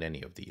are not in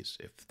any of these.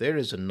 If there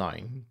is a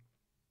 9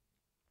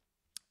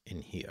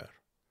 in here,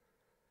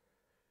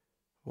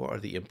 what are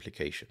the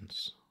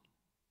implications?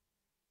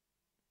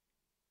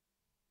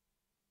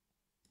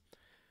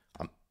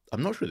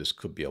 I'm not sure this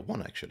could be a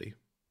 1 actually.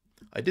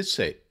 I did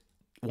say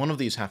one of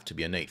these have to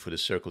be an 8 for the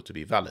circle to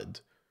be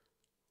valid.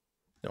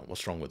 No,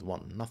 what's wrong with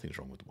 1? Nothing's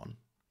wrong with 1.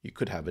 You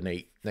could have an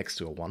 8 next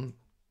to a 1.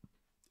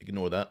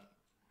 Ignore that.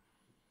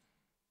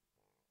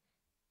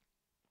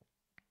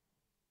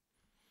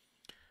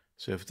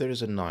 So if there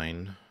is a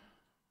 9,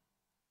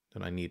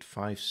 then I need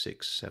 5,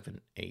 6,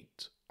 7,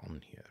 8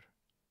 on here.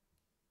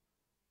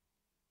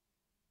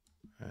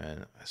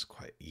 And that's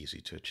quite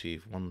easy to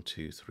achieve. 1,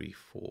 2, 3,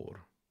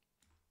 4.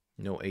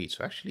 No 8.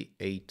 So actually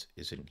 8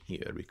 is in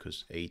here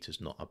because 8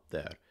 is not up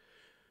there.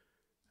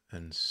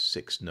 And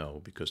 6, no,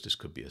 because this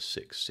could be a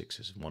 6. 6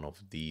 is one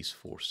of these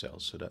 4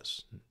 cells, so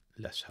that's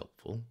less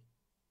helpful.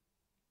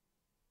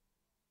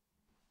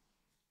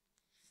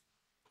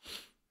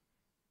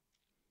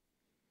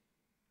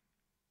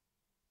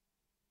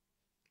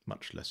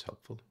 Much less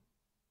helpful.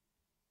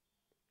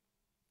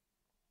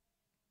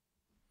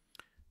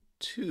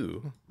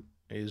 2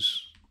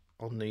 is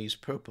on these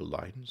purple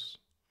lines,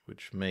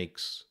 which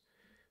makes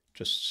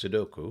just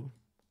Sudoku,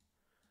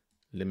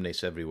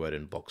 eliminates everywhere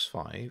in box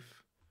 5,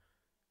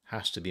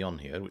 has to be on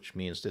here, which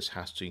means this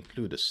has to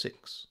include a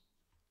 6.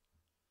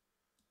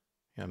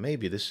 Yeah,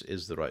 maybe this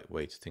is the right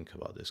way to think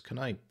about this. Can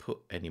I put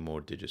any more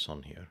digits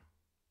on here?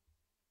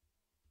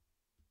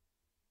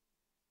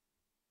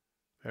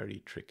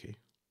 Very tricky.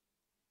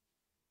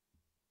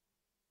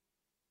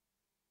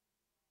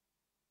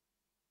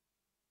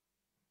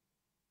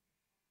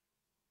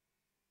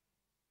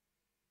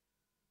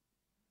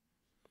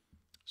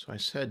 So I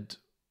said,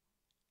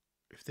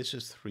 if this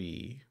is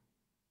 3,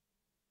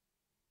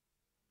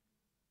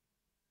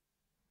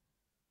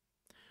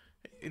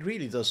 it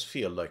really does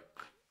feel like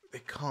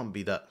it can't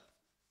be that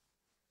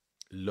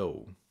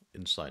low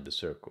inside the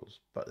circles.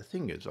 But the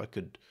thing is,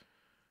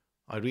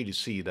 I really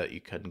see that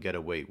you can get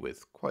away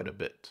with quite a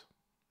bit.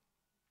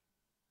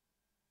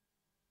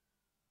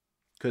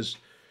 Because,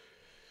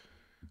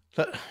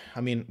 I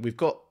mean, we've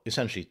got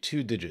essentially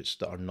 2 digits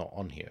that are not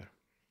on here.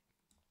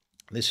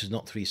 This is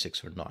not 3,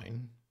 6, or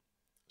 9.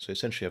 So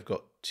essentially I've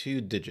got 2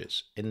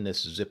 digits in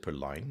this zipper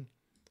line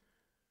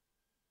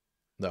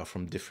that are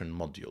from different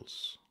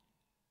modules.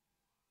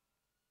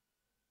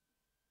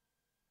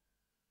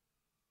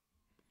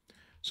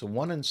 So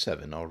 1 and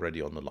 7 are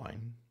already on the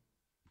line.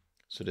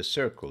 So the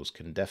circles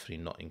can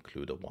definitely not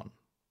include a 1,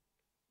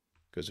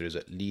 because there is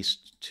at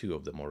least 2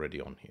 of them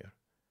already on here.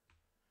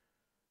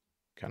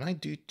 Can I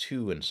do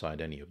 2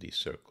 inside any of these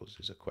circles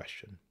is a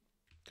question,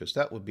 because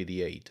that would be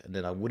the 8, and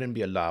then I wouldn't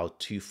be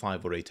allowed 2,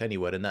 5, or 8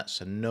 anywhere, and that's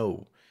a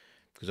no,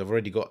 because I've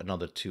already got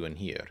another 2 in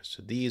here.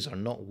 So these are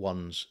not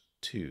 1s,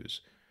 2s.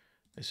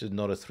 This is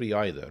not a 3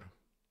 either.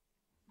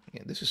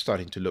 Yeah, this is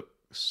starting to look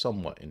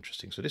somewhat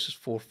interesting. So this is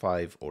 4,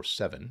 5, or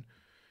 7.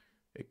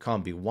 It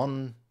can't be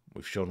 1.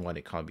 We've shown one.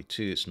 It can't be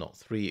 2. It's not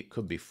 3. It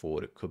could be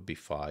 4. It could be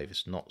 5.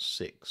 It's not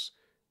 6,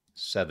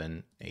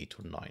 7, 8,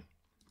 or 9.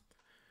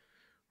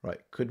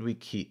 Right. Could we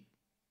keep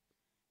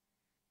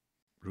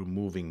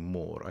removing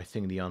more? I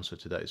think the answer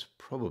to that is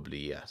probably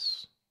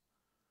yes.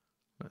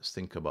 Let's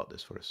think about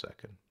this for a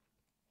second.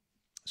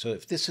 So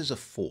if this is a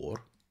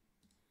 4,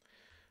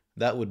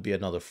 that would be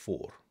another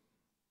 4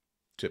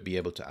 to be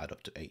able to add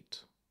up to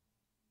 8.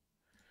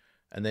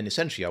 And then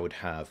essentially I would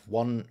have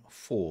 1,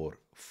 4,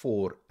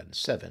 4, and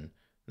 7.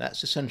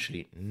 That's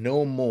essentially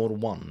no more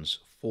 1s,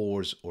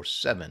 4s, or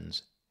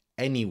 7s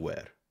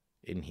anywhere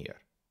in here.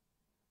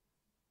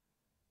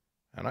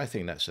 And I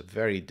think that's a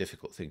very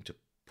difficult thing to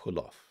pull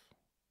off.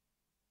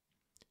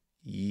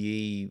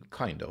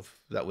 Kind of.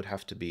 That would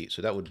have to be,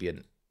 so that would be a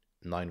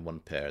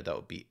 9-1 pair. That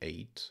would be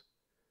 8.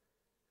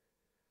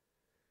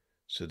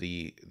 So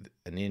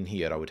and in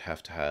here I would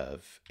have to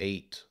have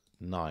 8,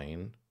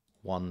 9,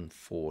 1,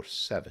 4,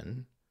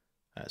 7.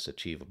 That's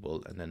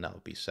achievable, and then that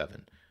would be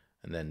 7.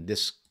 And then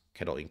this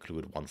cannot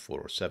include 1, 4,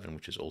 or 7,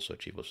 which is also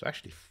achievable. So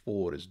actually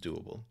 4 is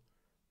doable,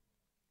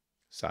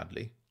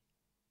 sadly.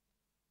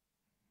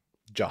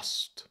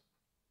 Just.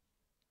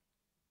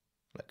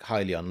 Like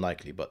highly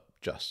unlikely, but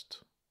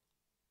just.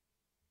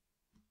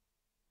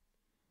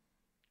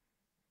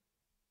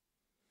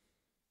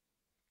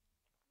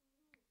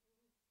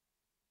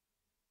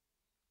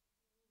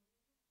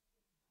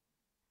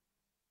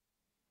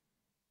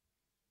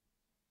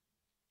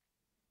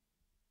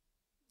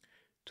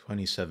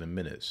 "27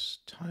 minutes.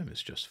 Time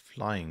is just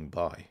flying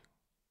by."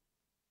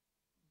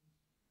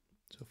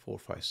 So 4,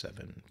 5,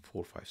 7,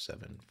 4, 5,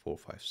 7, 4,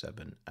 5,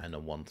 7, and a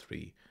 1,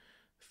 3.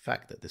 The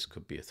fact that this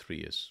could be a 3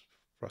 is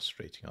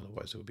frustrating.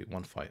 Otherwise, it would be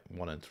 1, 5,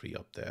 1, and 3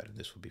 up there, and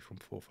this would be from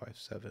 4, 5,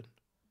 7,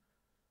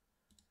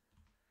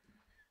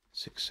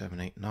 6, 7,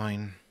 8,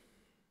 9.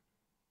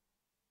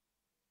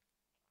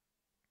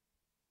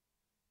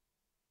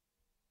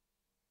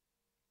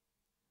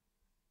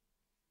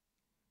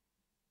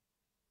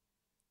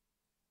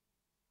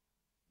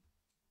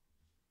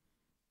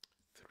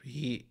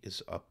 Three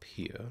is up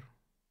here,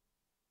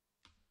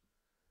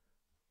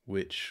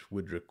 which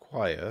would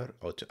require,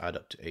 or to add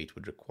up to 8,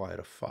 would require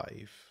a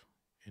 5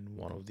 in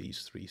one of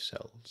these 3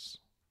 cells.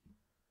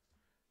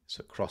 It's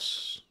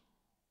across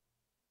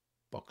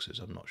boxes.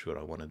 I'm not sure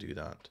I want to do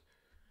that.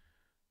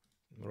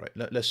 All right,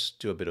 let's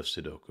do a bit of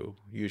Sudoku.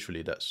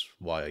 Usually that's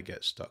why I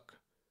get stuck.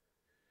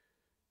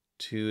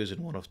 2 is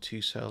in one of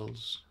 2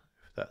 cells.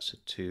 If that's a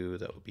 2,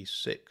 that would be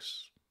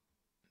 6.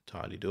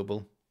 Entirely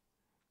doable.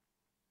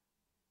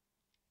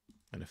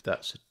 And if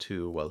that's a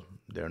 2, well,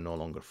 they're no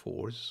longer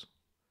 4s.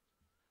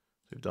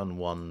 We've done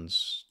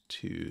 1s,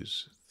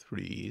 2s,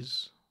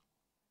 3s.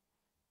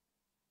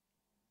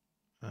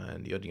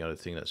 And the only other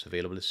thing that's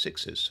available is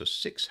 6s. So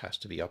 6 has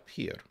to be up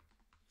here,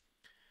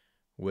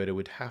 where it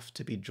would have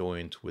to be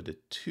joined with a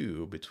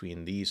 2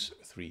 between these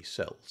 3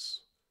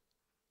 cells.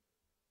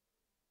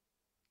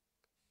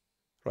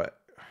 Right.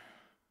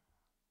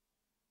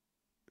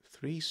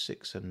 3,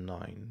 6, and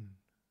 9.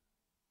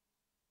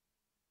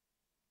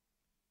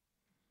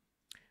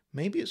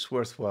 Maybe it's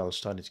worthwhile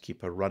starting to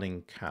keep a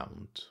running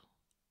count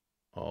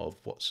of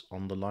what's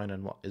on the line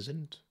and what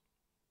isn't.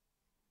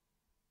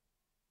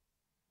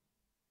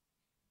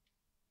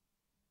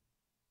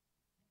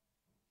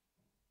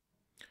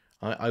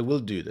 I will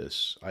do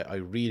this. I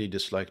really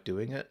dislike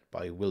doing it,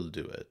 but I will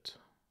do it.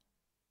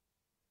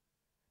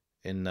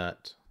 In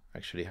that,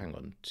 actually, hang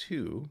on,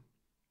 2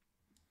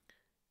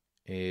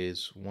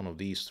 is one of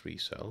these 3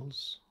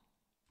 cells.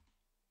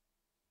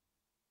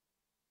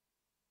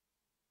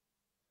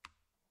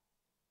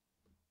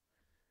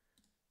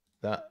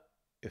 that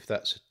if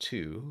that's a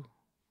 2,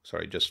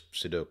 sorry, just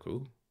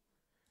Sudoku,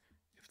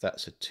 if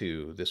that's a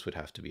 2, this would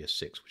have to be a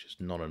 6, which is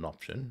not an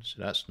option,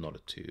 so that's not a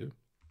 2.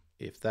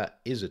 If that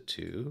is a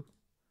 2,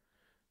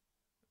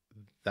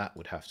 that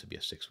would have to be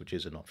a 6, which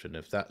is an option.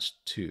 If that's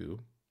 2,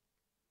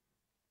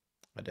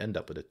 I'd end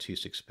up with a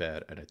 2-6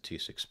 pair and a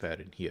 2-6 pair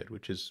in here,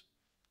 which is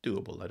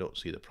doable. I don't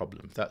see the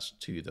problem. If that's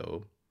 2,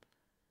 though,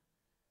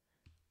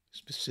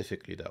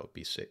 specifically that would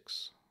be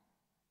 6.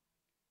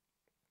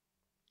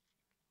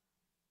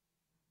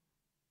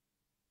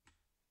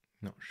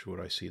 Not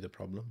sure I see the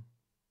problem.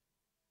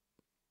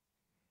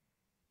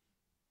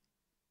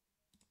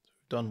 So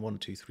we've done 1,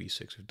 2, 3,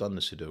 6. We've done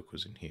the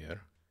Sudokus in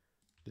here.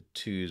 The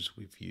 2s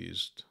we've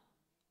used.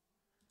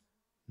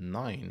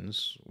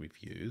 9s we've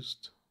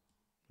used.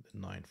 The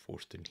 9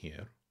 forced in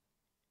here.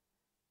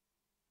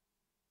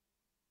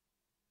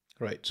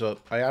 Right, so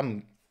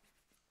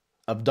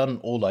I've done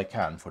all I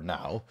can for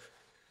now,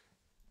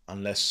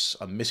 unless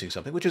I'm missing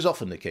something, which is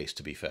often the case,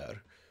 to be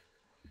fair,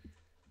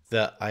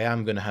 that I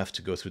am going to have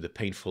to go through the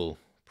painful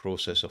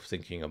process of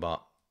thinking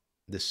about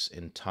this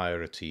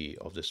entirety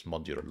of this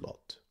modular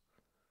lot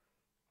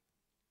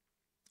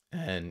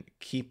and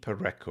keep a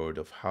record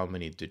of how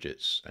many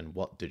digits and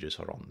what digits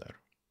are on there.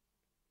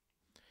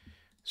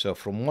 So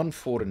from 1,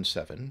 4, and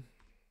 7,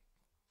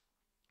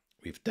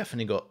 we've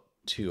definitely got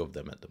 2 of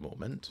them at the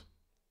moment.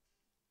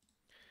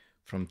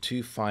 From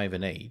 2, 5,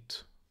 and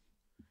 8,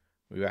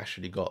 we've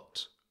actually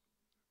got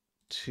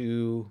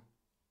 2,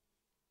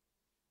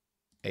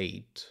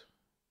 8,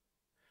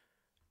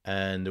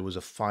 and there was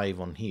a 5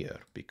 on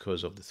here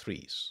because of the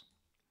 3s.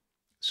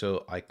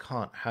 So I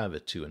can't have a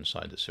 2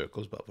 inside the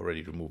circles, but I've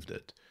already removed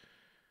it.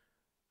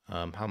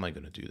 How am I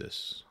going to do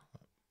this?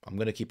 I'm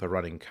going to keep a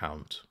running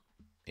count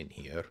in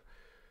here.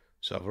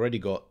 So I've already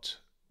got,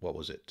 what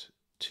was it?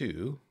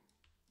 2,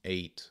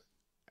 8,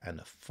 and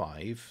a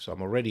 5. So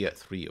I'm already at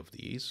 3 of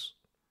these.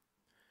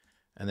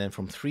 And then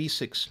from 3,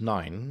 6,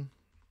 9,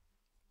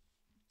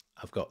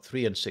 I've got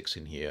 3 and 6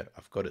 in here.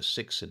 I've got a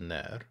 6 in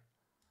there.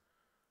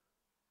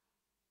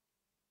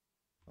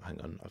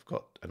 Hang on, I've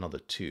got another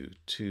 2.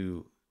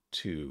 2,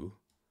 2,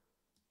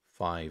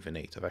 5, and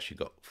 8. I've actually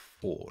got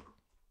 4.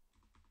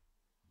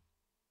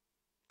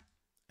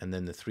 And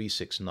then the 3,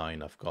 6,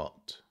 9, I've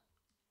got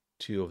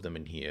 2 of them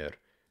in here,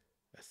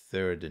 a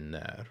 3rd in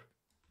there,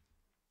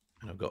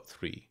 and I've got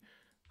 3.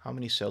 How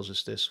many cells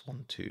is this?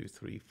 1, 2,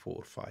 3,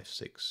 4, 5,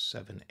 6,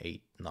 7,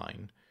 8,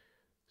 9.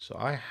 So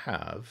I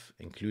have,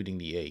 including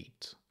the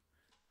 8,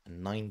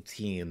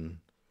 19, and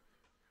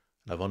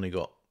I've only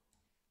got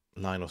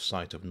line of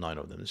sight of 9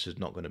 of them. This is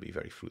not going to be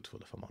very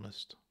fruitful, if I'm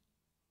honest.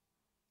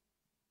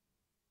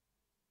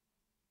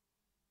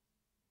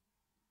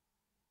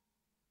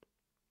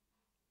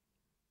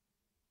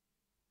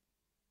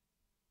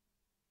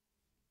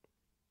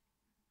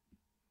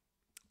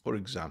 For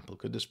example,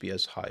 could this be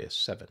as high as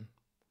 7?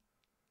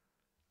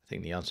 I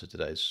think the answer to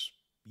that is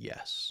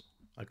yes.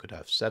 I could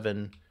have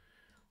 7,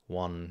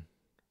 1,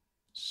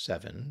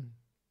 7.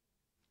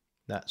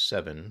 That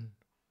 7, in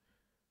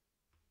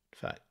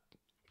fact,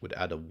 would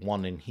add a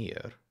 1 in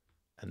here,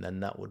 and then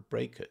that would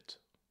break it.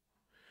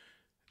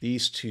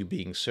 These 2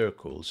 being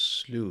circles,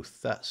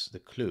 Sleuth, that's the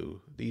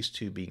clue. These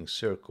 2 being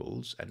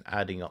circles and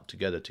adding up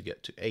together to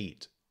get to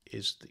 8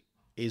 is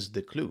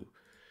the clue.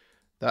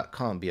 That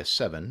can't be a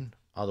 7,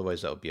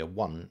 otherwise that would be a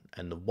 1,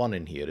 and the 1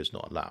 in here is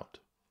not allowed.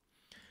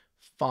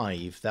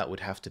 5, that would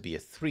have to be a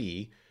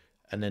 3,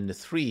 and then the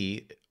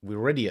 3, we're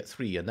already at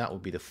 3, and that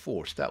would be the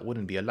 4th. That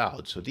wouldn't be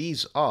allowed. So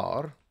these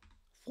are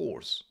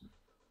 4s.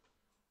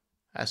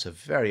 That's a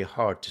very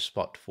hard to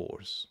spot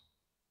 4s.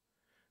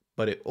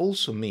 But it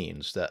also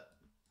means that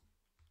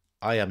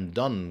I am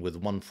done with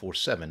 1, 4,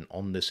 7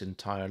 on this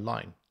entire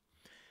line.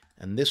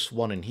 And this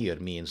 1 in here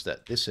means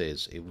that this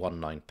is a 1,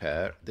 9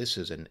 pair, this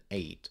is an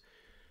 8,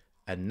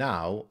 and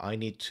now I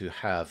need to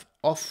have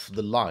off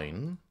the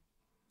line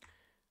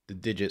the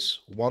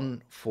digits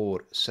 1,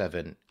 4,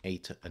 7,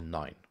 8, and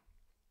 9.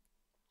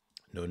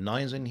 No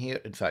 9s in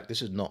here. In fact,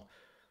 this is not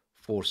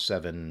 4,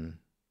 7,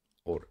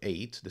 or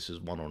 8. This is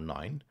 1 or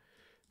 9.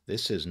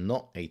 This is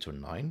not 8 or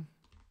 9.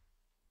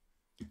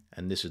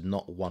 And this is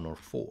not 1 or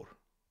 4.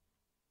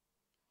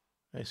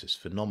 This is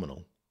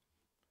phenomenal.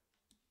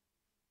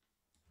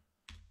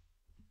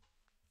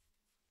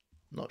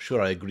 Not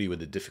sure I agree with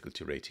the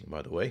difficulty rating,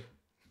 by the way.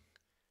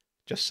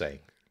 Just saying.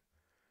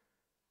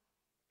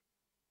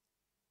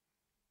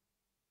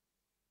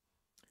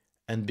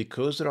 And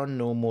because there are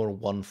no more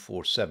 1,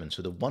 4, 7,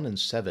 so the 1 and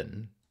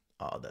 7,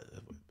 the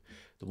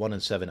 1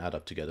 and 7 add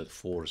up together, the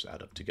 4s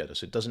add up together.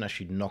 So it doesn't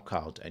actually knock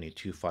out any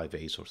 2, 5,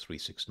 8s or 3,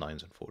 6,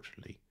 9s,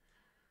 unfortunately.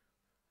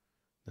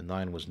 The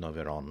 9 was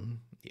never on.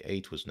 The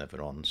 8 was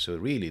never on. So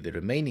really, the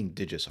remaining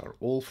digits are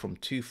all from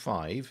 2,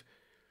 5,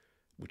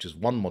 which is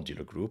one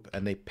modular group,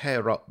 and they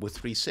pair up with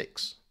 3,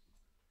 6.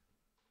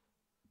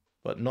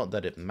 But not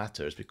that it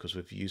matters because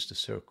we've used the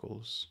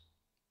circles.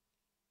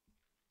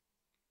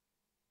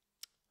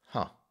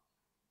 Huh.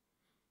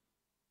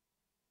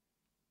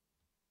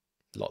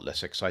 A lot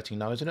less exciting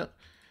now, isn't it?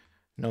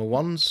 No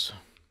 1s.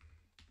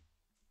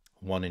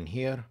 1 in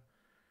here.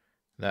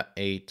 That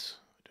 8,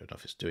 I don't know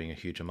if it's doing a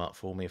huge amount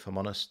for me, if I'm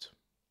honest.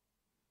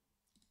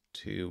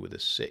 2 with a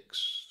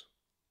 6.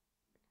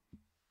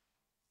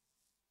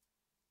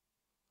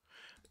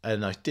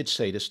 And I did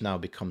say this now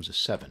becomes a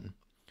 7,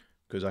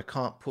 because I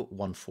can't put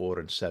 1, 4,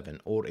 and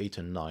 7, or 8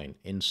 and 9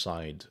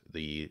 inside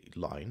the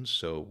lines.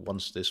 So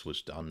once this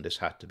was done, this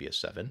had to be a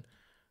 7. And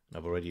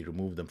I've already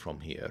removed them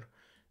from here.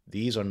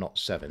 These are not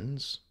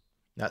 7s.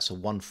 That's a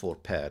 1, 4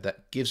 pair.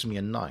 That gives me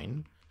a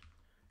 9.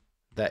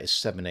 That is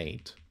 7,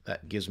 8.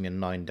 That gives me a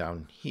 9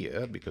 down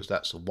here, because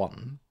that's a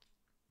 1.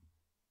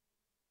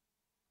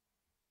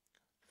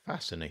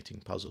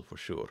 Fascinating puzzle for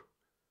sure.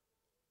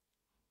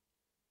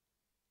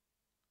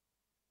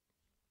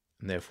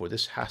 And therefore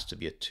this has to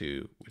be a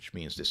 2, which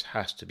means this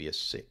has to be a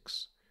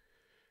 6.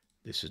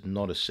 This is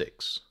not a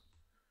 6.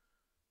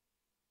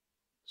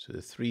 So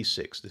the 3,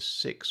 6, the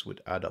 6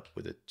 would add up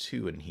with a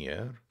 2 in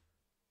here,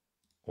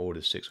 or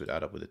the 6 would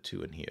add up with a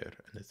 2 in here,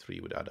 and the 3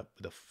 would add up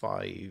with a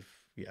 5.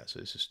 Yeah, so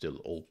this is still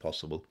all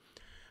possible.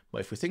 But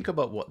if we think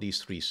about what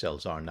these 3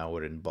 cells are, now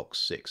we're in box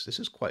 6. This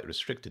is quite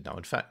restricted now.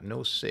 In fact,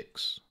 no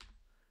 6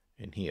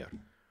 in here.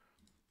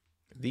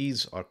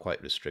 These are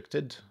quite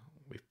restricted.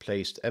 We've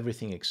placed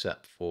everything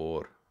except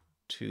for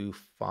 2,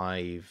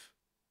 5,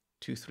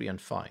 2, 3, and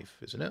 5,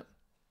 isn't it?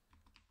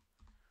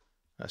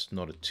 That's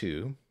not a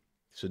 2.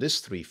 So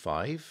this 3,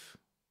 5,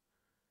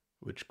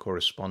 which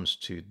corresponds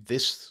to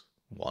this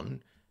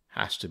one,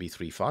 has to be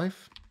 3,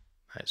 5.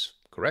 That's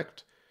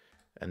correct.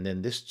 And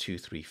then this 2,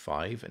 3,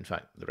 5, in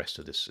fact, the rest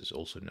of this is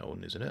also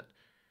known, isn't it?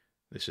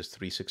 This is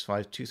 3, 6,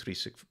 5. 2, 3,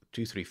 6,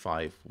 2, 3,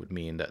 5 would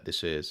mean that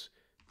this is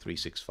 3,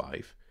 6,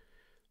 5.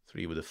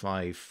 3 with a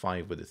 5,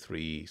 5 with a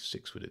 3,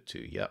 6 with a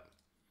 2. Yep.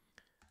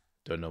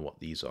 Don't know what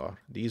these are.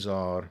 These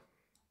are,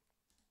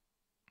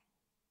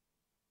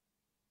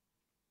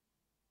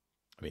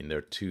 I mean,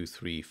 they're 2,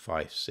 3,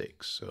 5,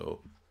 6.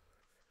 So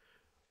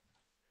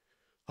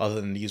other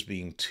than these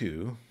being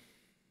 2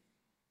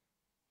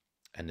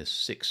 and the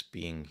 6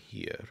 being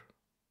here,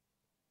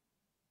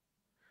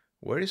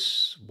 where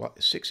is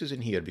what? 6 is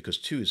in here because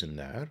 2 is in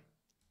there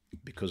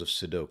because of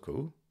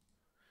Sudoku.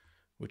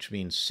 Which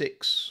means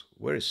 6,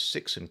 where is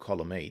 6 in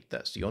column 8?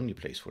 That's the only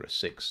place for a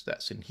 6,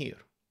 that's in here.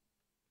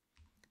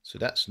 So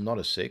that's not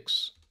a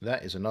 6,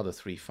 that is another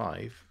 3,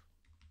 5.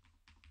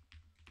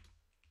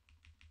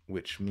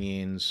 Which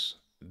means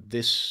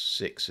this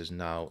 6 is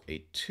now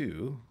a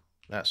 2,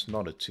 that's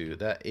not a 2,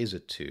 that is a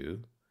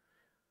 2.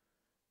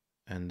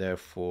 And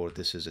therefore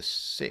this is a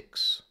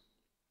 6.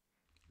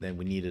 Then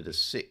we needed a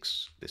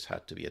 6, this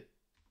had to be a...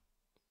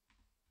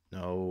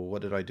 No,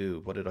 what did I do?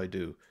 What did I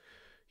do?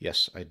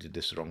 Yes, I did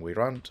this the wrong way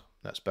around.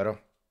 That's better.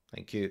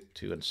 Thank you.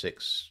 2 and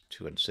 6.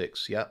 2 and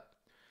 6. Yeah.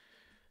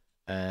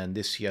 And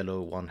this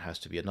yellow one has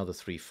to be another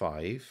 3,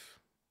 5.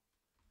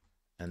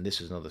 And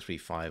this is another 3,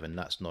 5. And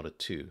that's not a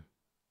 2.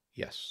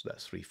 Yes,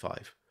 that's 3,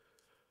 5.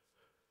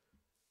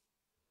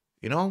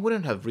 You know, I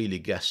wouldn't have really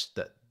guessed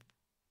that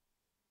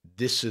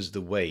this is the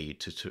way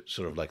to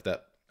sort of like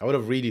that. I would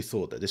have really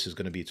thought that this is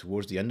going to be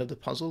towards the end of the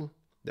puzzle,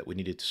 that we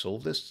needed to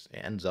solve this.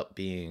 It ends up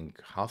being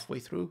halfway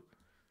through.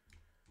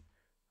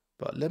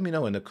 But let me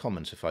know in the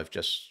comments if I've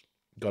just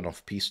gone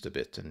off-piste a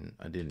bit and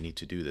I didn't need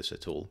to do this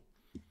at all.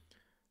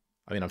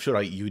 I mean, I'm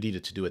sure you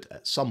needed to do it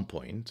at some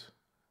point.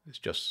 It's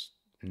just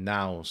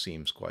now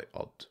seems quite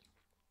odd.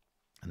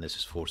 And this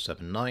is 4,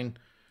 7, 9.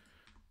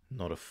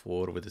 Not a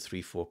 4 with a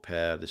 3, 4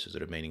 pair. This is the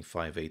remaining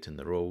 5, 8 in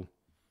the row.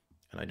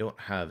 And I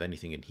don't have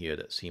anything in here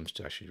that seems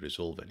to actually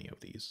resolve any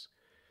of these.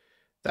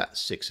 That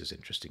 6 is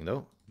interesting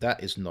though.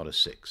 That is not a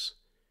 6.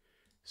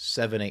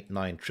 7, 8,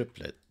 9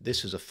 triplet.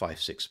 This is a 5,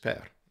 6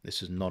 pair.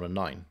 This is not a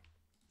 9.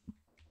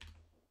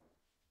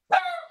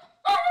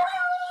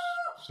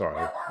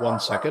 Sorry, 1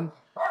 second.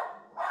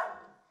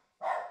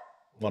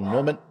 1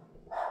 moment.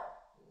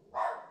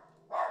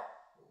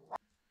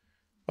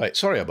 Right,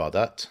 sorry about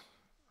that.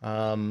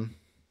 I don't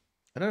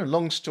know,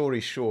 long story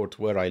short,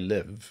 where I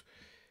live,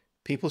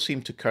 people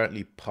seem to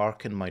currently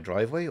park in my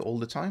driveway all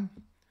the time.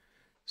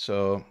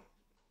 So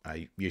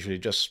I usually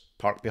just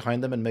park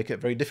behind them and make it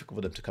very difficult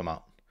for them to come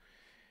out.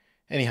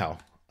 Anyhow,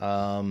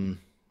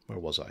 where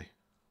was I?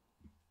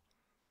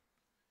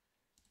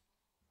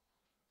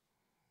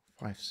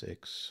 5,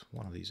 6,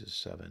 one of these is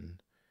 7.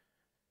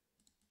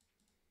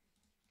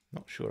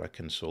 Not sure I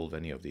can solve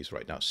any of these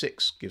right now.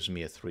 6 gives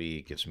me a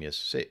 3, gives me a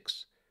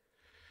 6.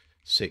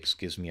 6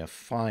 gives me a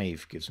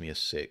 5, gives me a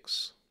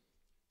 6.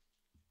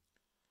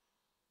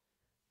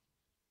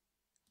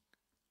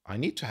 I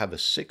need to have a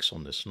 6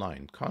 on this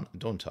line,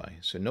 don't I?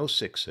 So no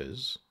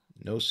 6s,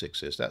 no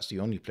 6s. That's the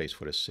only place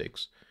for a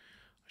 6.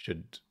 I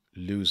should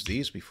lose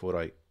these before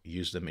I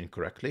use them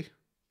incorrectly.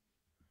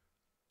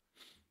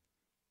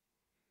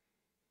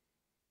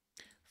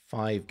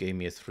 5 gave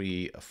me a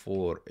 3, a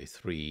 4, a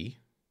 3.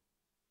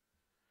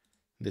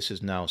 This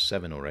is now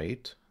 7 or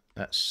 8.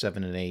 That's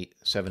 7 and 8,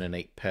 7 and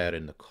 8 pair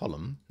in the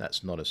column.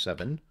 That's not a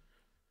 7.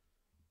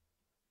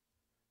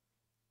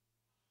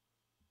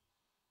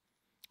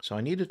 So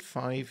I needed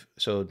 5.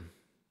 So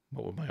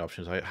what were my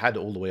options? I had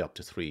all the way up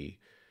to 3.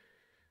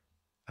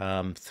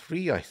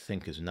 3 I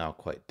think is now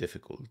quite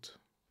difficult.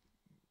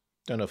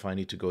 Don't know if I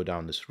need to go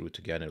down this route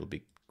again. It'll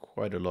be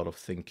quite a lot of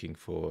thinking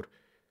for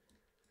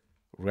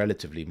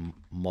relatively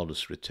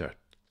modest return.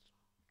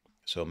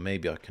 So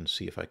maybe I can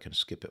see if I can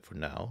skip it for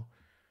now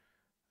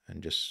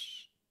and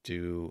just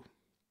do,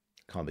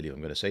 can't believe I'm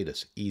going to say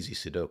this, easy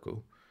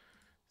Sudoku.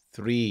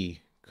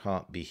 3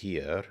 can't be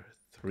here.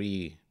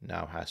 3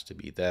 now has to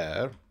be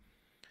there,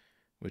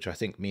 which I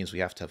think means we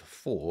have to have a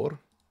 4.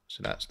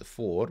 So that's the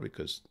 4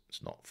 because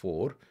it's not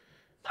 4.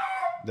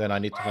 Then I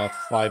need to have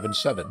 5 and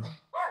 7.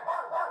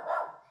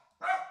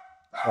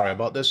 Sorry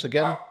about this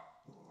again.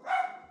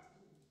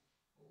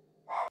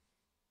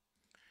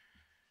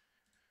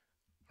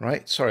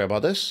 Right, sorry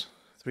about this.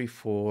 3,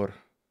 4.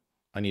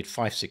 I need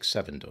 5, 6,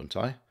 7, don't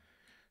I?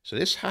 So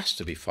this has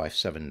to be 5,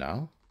 7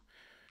 now,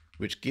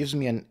 which gives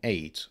me an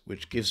 8,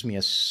 which gives me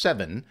a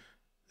 7.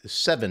 The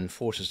 7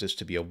 forces this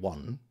to be a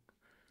 1.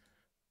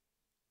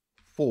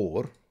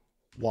 4,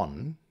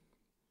 1.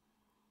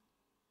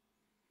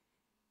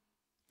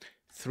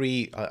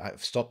 3,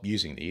 I've stopped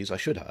using these. I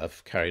should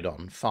have carried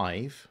on.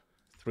 5,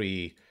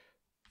 3,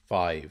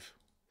 5,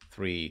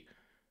 3.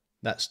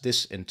 That's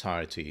this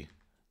entirety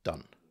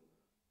done.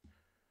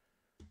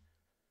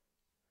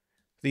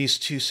 These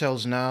 2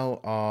 cells now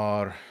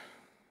are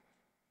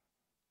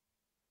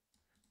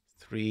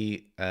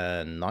 3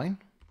 and 9.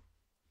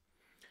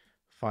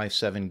 5,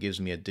 7 gives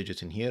me a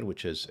digit in here,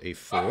 which is a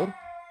 4.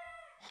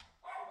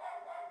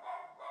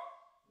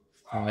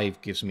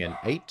 5 gives me an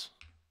 8,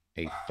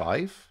 a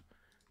 5,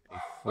 a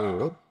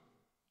 4.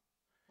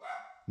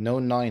 No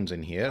 9s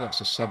in here.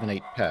 That's a 7,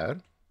 8 pair.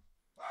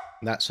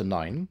 That's a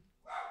 9.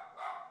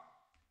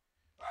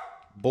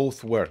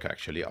 Both work,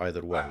 actually,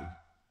 either way.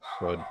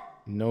 So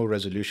no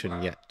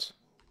resolution yet.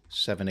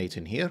 7, 8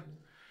 in here.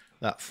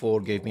 That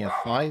 4 gave me a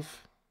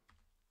 5.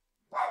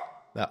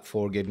 That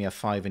 4 gave me a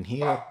 5 in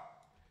here.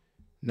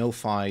 No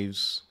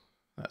 5s.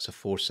 That's a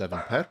 4, 7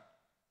 pair.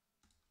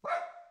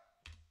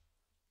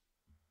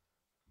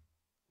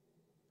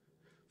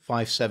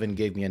 5, 7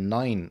 gave me a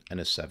 9 and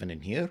a 7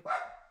 in here.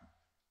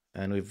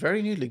 And we've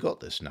very nearly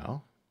got this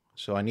now.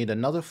 So I need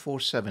another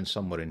 4, 7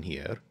 somewhere in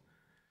here.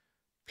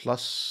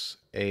 Plus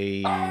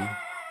a 5.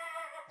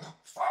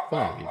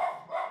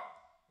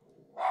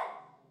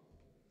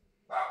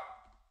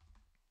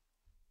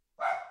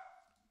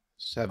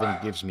 Seven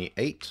gives me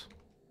 8.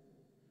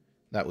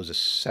 That was a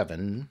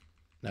 7.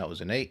 That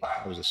was an 8.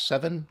 That was a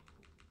 7.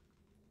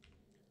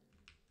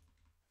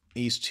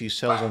 These 2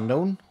 cells are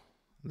known.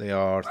 They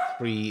are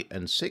 3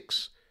 and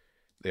 6.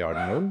 They are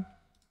known.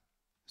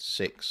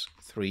 6,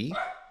 3.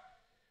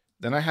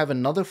 Then I have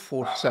another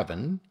 4,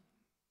 7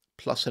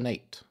 plus an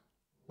 8.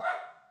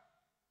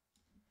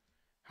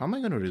 How am I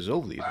going to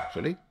resolve these,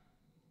 actually?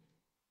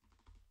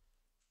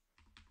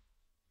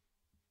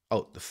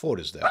 Oh, the 4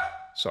 is there.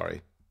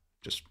 Sorry.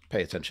 Just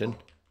pay attention.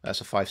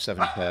 That's a 5,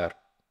 7 pair.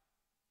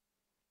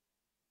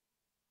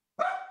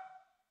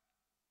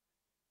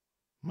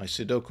 My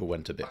Sudoku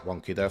went a bit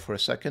wonky there for a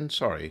second.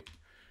 Sorry.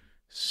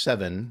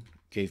 7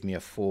 gave me a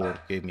 4,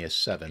 gave me a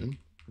 7,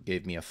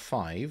 gave me a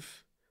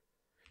 5,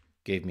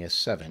 gave me a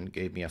 7,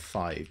 gave me a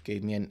 5,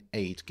 gave me an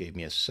 8, gave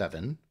me a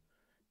 7,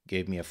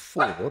 gave me a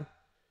 4,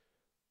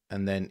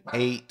 and then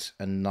 8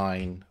 and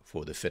 9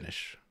 for the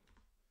finish.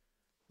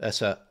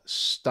 That's a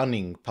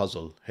stunning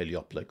puzzle,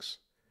 heliopolix.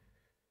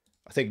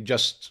 I think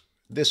just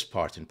this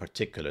part in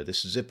particular,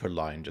 this zipper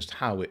line, just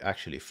how it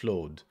actually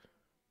flowed,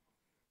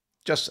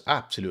 just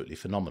absolutely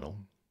phenomenal.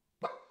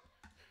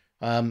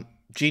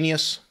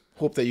 Genius.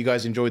 Hope that you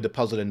guys enjoyed the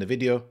puzzle in the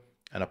video,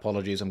 and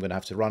apologies, I'm going to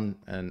have to run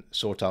and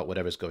sort out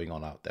whatever's going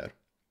on out there.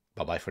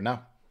 Bye-bye for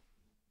now.